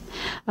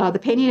 The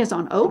painting is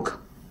on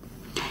oak,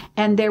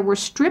 and there were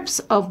strips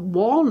of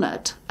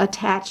walnut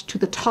attached to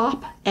the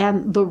top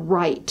and the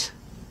right.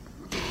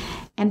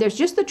 And there's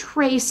just the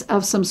trace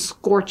of some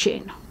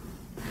scorching.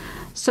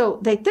 So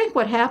they think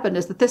what happened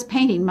is that this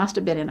painting must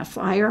have been in a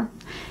fire,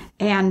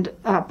 and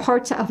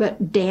parts of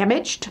it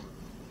damaged.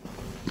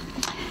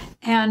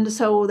 And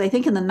so they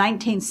think in the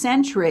 19th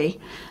century,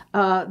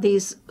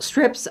 these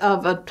strips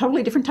of a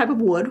totally different type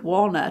of wood,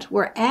 walnut,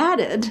 were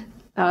added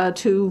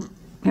to,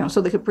 so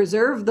they could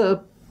preserve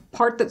the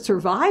part that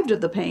survived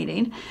of the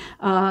painting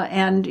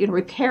and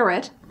repair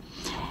it.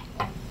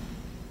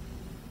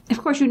 Of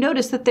course, you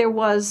notice that there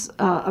was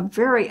a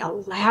very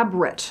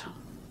elaborate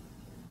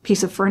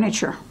piece of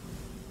furniture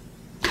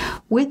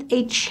with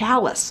a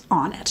chalice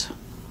on it,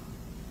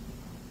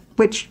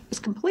 which is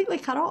completely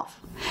cut off.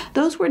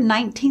 Those were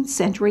 19th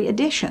century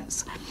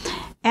additions.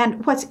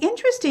 And what's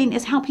interesting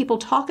is how people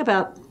talk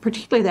about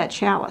particularly that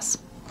chalice.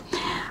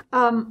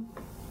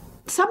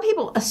 Some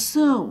people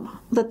assume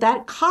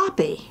that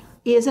copy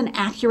is an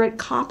accurate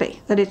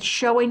copy, that it's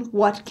showing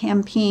what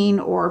Campin,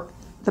 or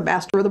the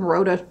master of the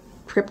Marotta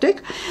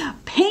triptych,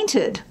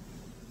 painted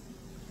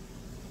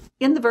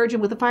in the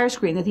Virgin with the fire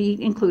screen, that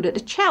he included a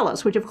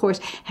chalice, which of course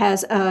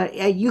has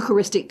a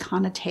Eucharistic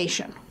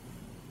connotation.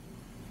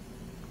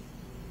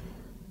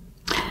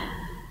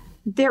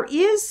 There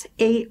is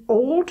an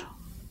old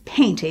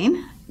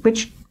painting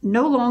which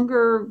no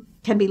longer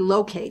can be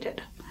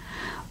located,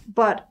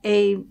 but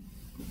a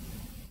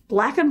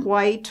black and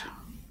white,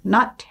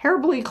 not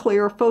terribly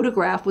clear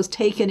photograph was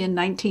taken in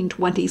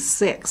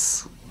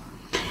 1926.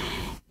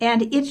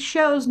 And it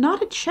shows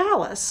not a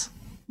chalice,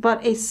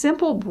 but a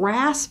simple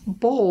brass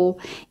bowl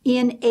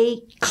in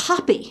a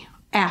copy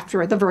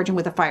after the Virgin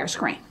with a fire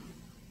screen.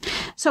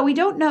 So we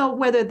don't know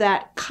whether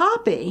that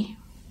copy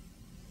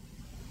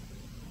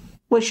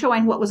was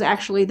showing what was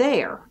actually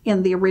there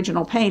in the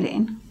original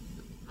painting,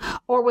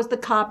 or was the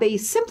copy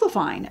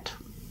simplifying it?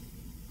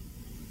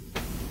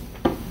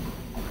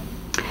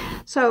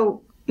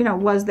 So,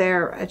 was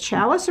there a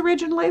chalice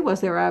originally?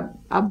 Was there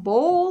a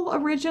bowl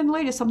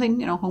originally, just something,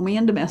 homey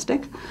and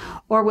domestic?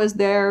 Or was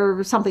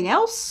there something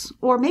else?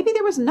 Or maybe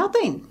there was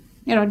nothing,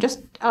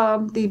 just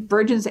the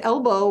Virgin's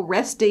elbow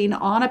resting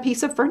on a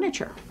piece of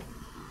furniture.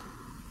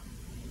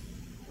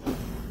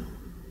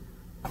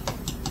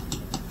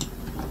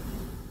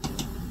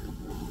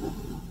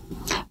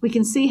 We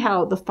can see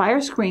how the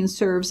fire screen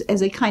serves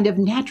as a kind of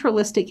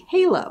naturalistic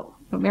halo.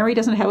 Mary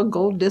doesn't have a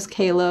gold disc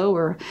halo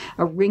or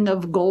a ring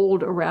of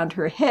gold around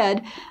her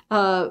head,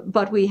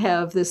 but we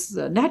have this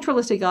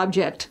naturalistic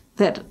object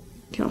that,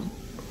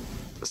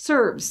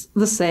 serves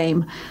the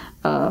same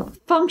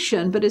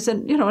function, but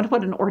isn't,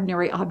 what an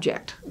ordinary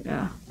object,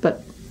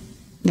 but,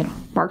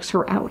 marks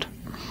her out.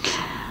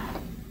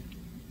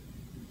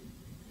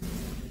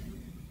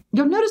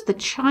 You'll notice the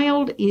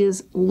child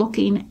is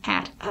looking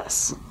at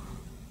us.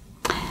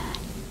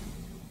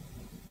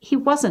 He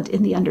wasn't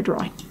in the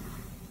underdrawing.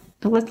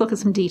 So let's look at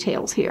some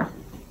details here.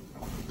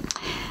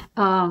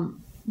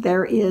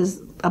 There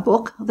is a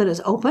book that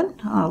is open,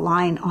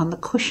 lying on the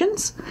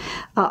cushions.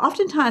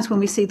 Oftentimes when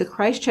we see the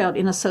Christ child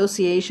in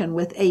association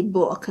with a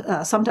book,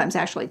 sometimes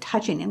actually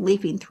touching and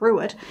leafing through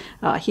it,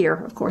 here,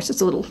 of course,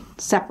 it's a little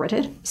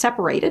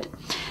separated,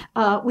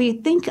 we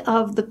think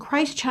of the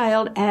Christ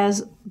child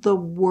as the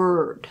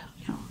Word.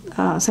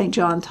 St.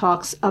 John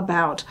talks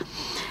about,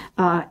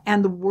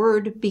 and the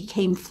Word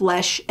became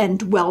flesh and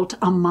dwelt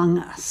among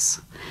us.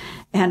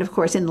 And of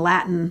course, in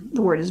Latin,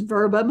 the word is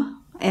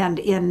verbum, and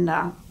in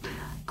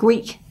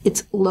Greek,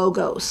 it's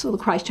logos. So the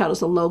Christ child is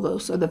the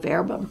logos, or the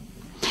verbum.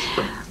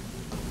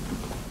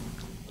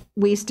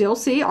 We still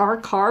see our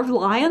carved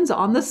lions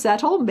on the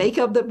settle. Make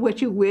of them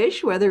what you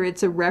wish, whether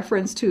it's a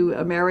reference to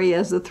Mary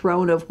as the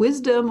throne of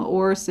wisdom,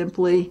 or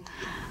simply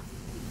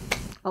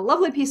a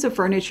lovely piece of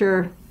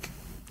furniture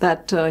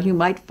that you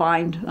might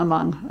find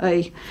among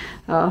a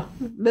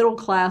middle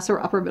class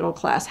or upper middle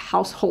class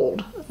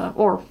household,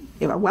 or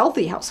a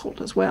wealthy household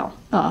as well,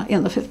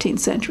 in the 15th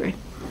century.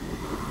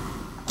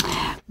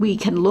 We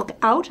can look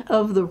out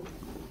of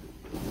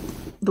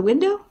the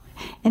window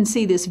and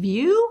see this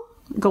view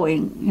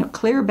going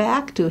clear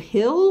back to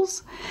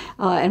hills,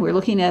 and we're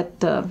looking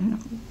at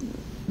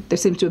there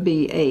seems to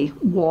be a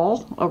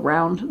wall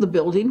around the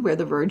building where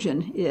the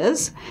Virgin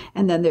is,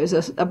 and then there's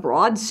a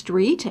broad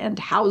street and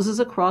houses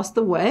across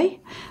the way.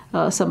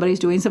 Somebody's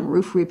doing some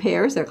roof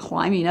repairs. They're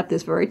climbing up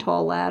this very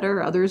tall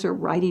ladder. Others are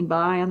riding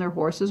by on their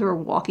horses or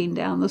walking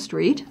down the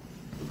street.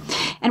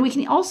 And we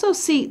can also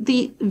see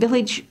the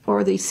village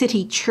or the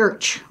city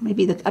church,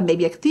 maybe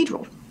a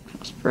cathedral.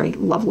 It's a very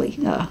lovely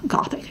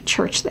Gothic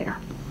church there.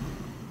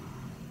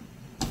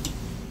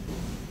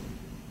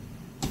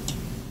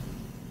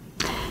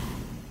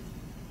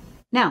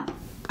 Now,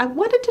 I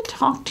wanted to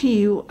talk to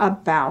you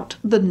about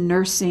the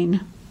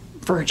nursing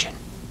Virgin.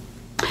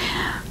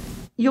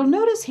 You'll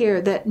notice here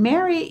that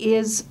Mary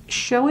is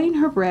showing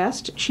her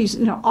breast. She's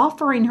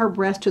offering her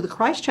breast to the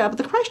Christ child,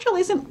 but the Christ child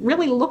isn't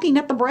really looking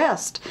at the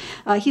breast.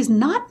 He's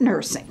not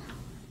nursing.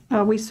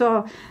 We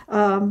saw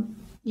Jan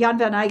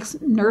van Eyck's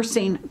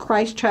nursing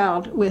Christ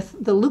child with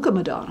the Lucca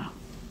Madonna.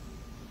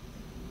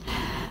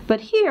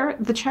 But here,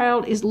 the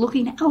child is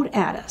looking out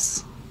at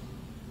us.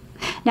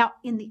 Now,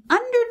 in the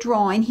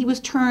underdrawing, he was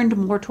turned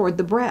more toward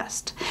the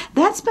breast.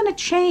 That's been a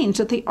change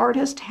that the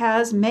artist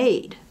has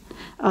made,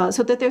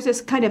 so that there's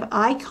this kind of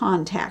eye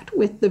contact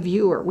with the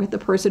viewer, with the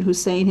person who's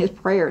saying his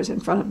prayers in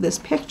front of this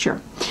picture.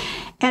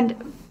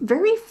 And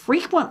very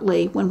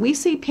frequently, when we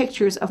see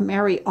pictures of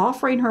Mary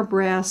offering her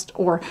breast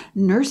or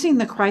nursing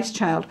the Christ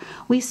child,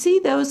 we see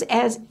those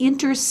as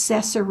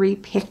intercessory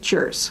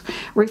pictures,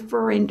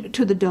 referring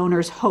to the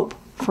donor's hope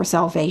for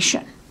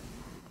salvation.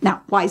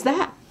 Now, why is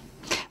that?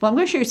 Well, I'm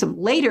going to show you some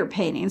later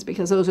paintings,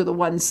 because those are the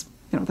ones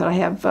that I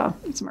have,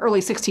 some early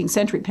 16th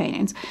century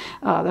paintings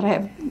that I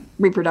have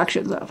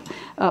reproductions of.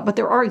 But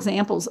there are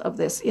examples of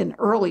this in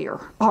earlier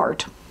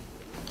art.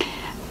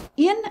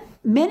 In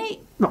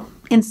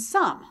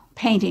some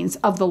paintings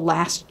of the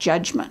Last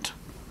Judgment,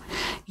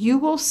 you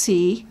will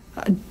see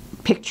a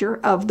picture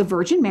of the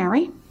Virgin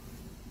Mary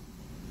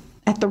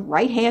at the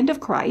right hand of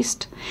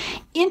Christ,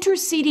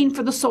 interceding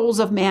for the souls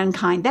of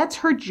mankind. That's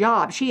her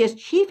job. She is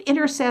chief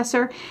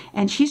intercessor,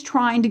 and she's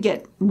trying to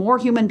get more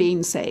human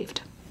beings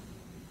saved.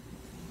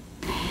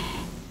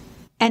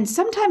 And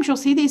sometimes you'll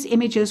see these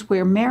images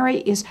where Mary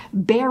is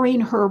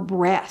bearing her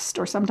breast,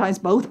 or sometimes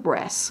both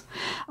breasts.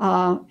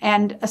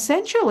 And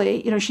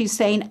essentially, she's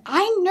saying,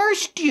 I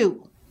nursed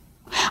you.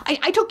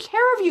 I took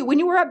care of you when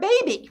you were a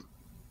baby.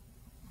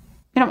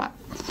 You know,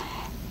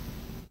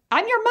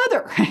 I'm your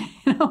mother.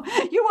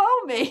 You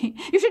owe me.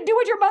 You should do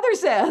what your mother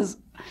says.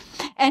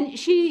 And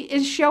she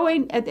is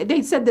showing,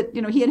 they said that,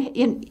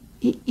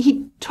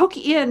 he took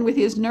in with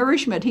his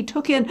nourishment, he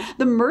took in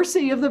the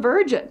mercy of the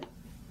Virgin.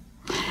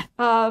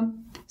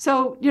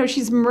 So,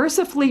 she's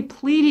mercifully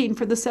pleading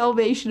for the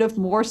salvation of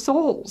more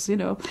souls.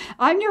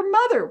 I'm your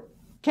mother.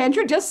 Can't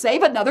you just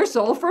save another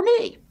soul for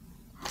me?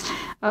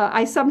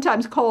 I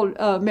sometimes call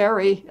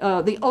Mary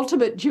the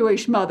ultimate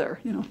Jewish mother.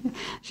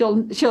 She'll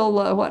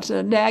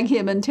nag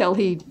him until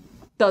he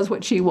does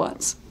what she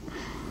wants.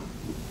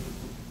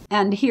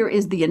 And here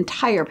is the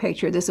entire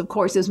picture. This, of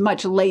course, is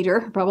much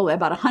later, probably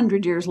about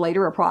 100 years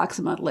later,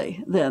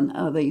 approximately, than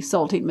the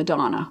Salting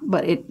Madonna.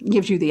 But it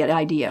gives you the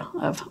idea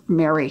of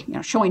Mary,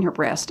 showing her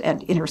breast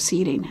and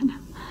interceding.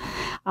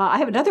 I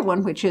have another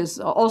one, which is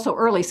also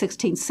early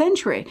 16th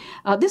century.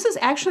 This is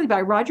actually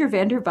by Roger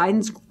van der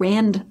Weyden's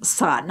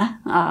grandson,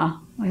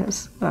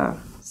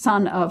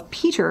 son of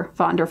Peter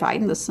van der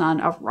Weyden, the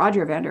son of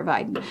Roger van der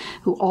Weyden,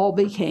 who all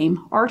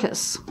became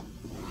artists.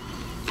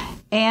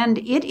 And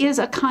it is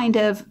a kind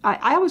of,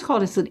 I always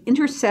call it an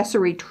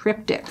intercessory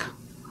triptych.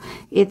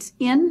 It's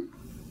in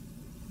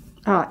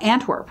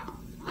Antwerp.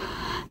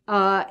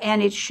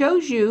 And it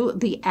shows you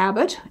the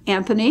abbot,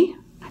 Anthony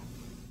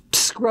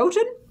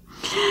Scroton,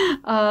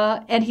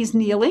 and he's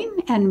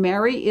kneeling, and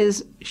Mary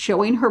is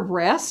showing her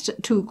breast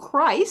to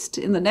Christ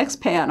in the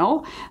next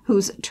panel,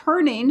 who's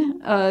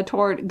turning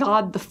toward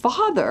God the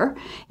Father,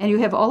 and you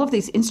have all of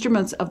these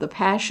instruments of the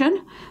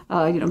Passion.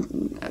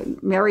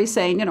 Mary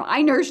saying,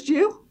 I nursed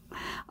you.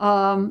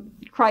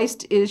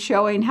 Christ is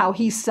showing how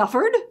he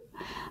suffered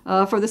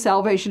for the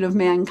salvation of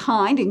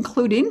mankind,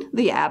 including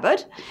the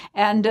abbot,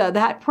 and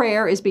that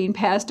prayer is being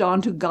passed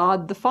on to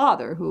God the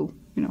Father, who,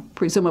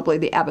 presumably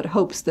the abbot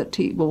hopes that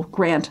he will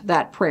grant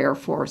that prayer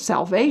for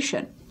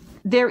salvation.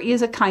 There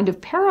is a kind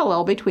of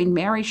parallel between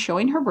Mary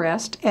showing her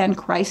breast and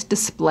Christ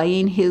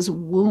displaying his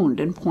wound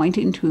and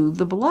pointing to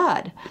the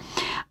blood.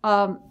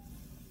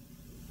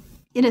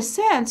 In a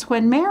sense,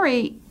 when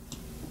Mary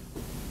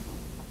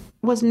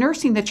was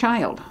nursing the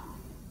child,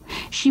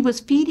 she was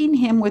feeding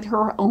him with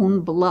her own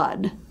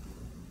blood,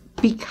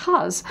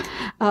 because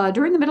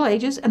during the Middle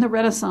Ages and the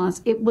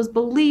Renaissance, it was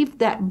believed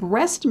that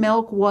breast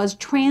milk was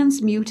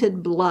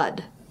transmuted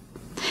blood.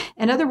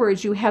 In other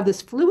words, you have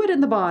this fluid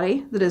in the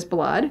body that is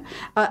blood.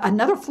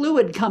 Another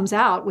fluid comes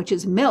out, which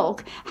is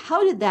milk.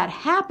 How did that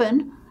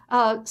happen?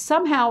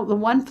 Somehow the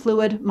one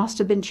fluid must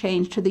have been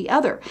changed to the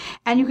other.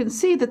 And you can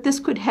see that this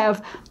could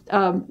have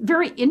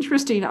very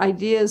interesting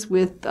ideas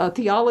with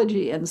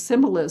theology and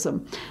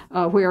symbolism,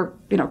 where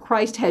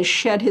Christ has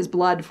shed his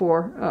blood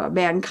for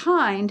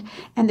mankind,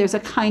 and there's a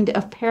kind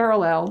of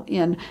parallel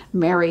in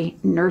Mary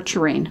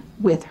nurturing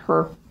with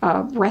her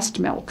breast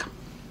milk.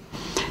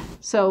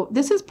 So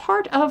this is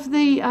part of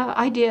the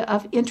idea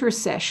of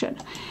intercession.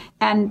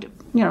 And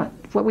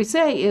what we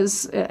say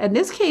is, in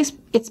this case,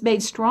 it's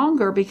made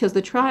stronger because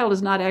the child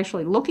is not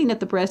actually looking at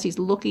the breast, he's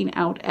looking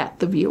out at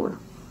the viewer.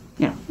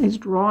 He's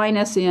drawing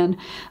us in.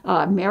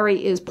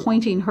 Mary is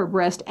pointing her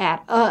breast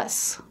at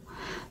us.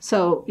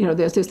 So,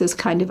 there's this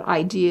kind of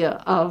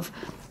idea of,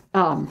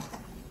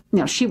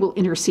 she will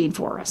intercede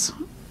for us.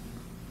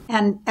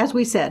 And as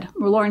we said,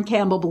 Lauren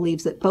Campbell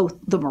believes that both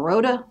the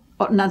Marotta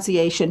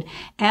Annunciation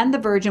and the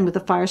Virgin with the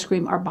Fire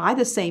Scream are by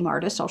the same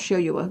artist. I'll show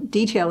you a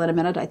detail in a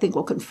minute. I think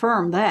will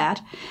confirm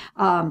that.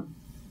 Are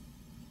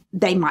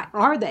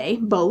they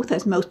both,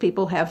 as most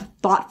people have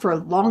thought for a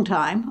long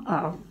time,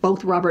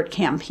 both Robert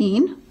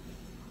Campin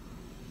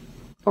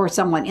or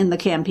someone in the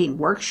Campin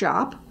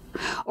workshop?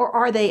 Or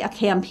are they a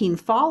Campin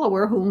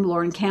follower whom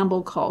Lauren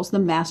Campbell calls the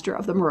master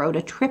of the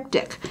Marotta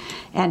triptych?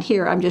 And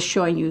here I'm just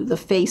showing you the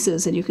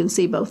faces, and you can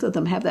see both of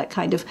them have that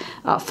kind of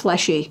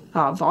fleshy,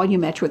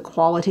 volumetric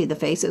quality. The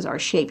faces are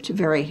shaped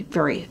very,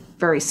 very,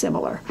 very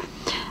similar.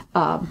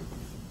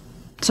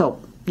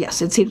 So,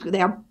 yes, it seems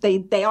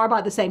they are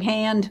by the same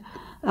hand.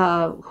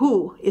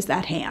 Who is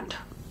that hand?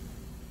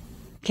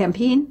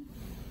 Campin?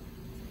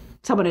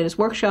 Someone in his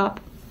workshop?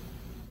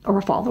 Or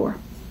a follower?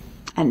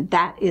 And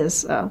that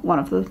is one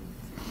of the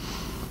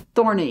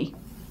thorny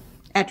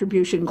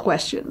attribution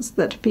questions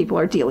that people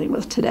are dealing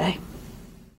with today.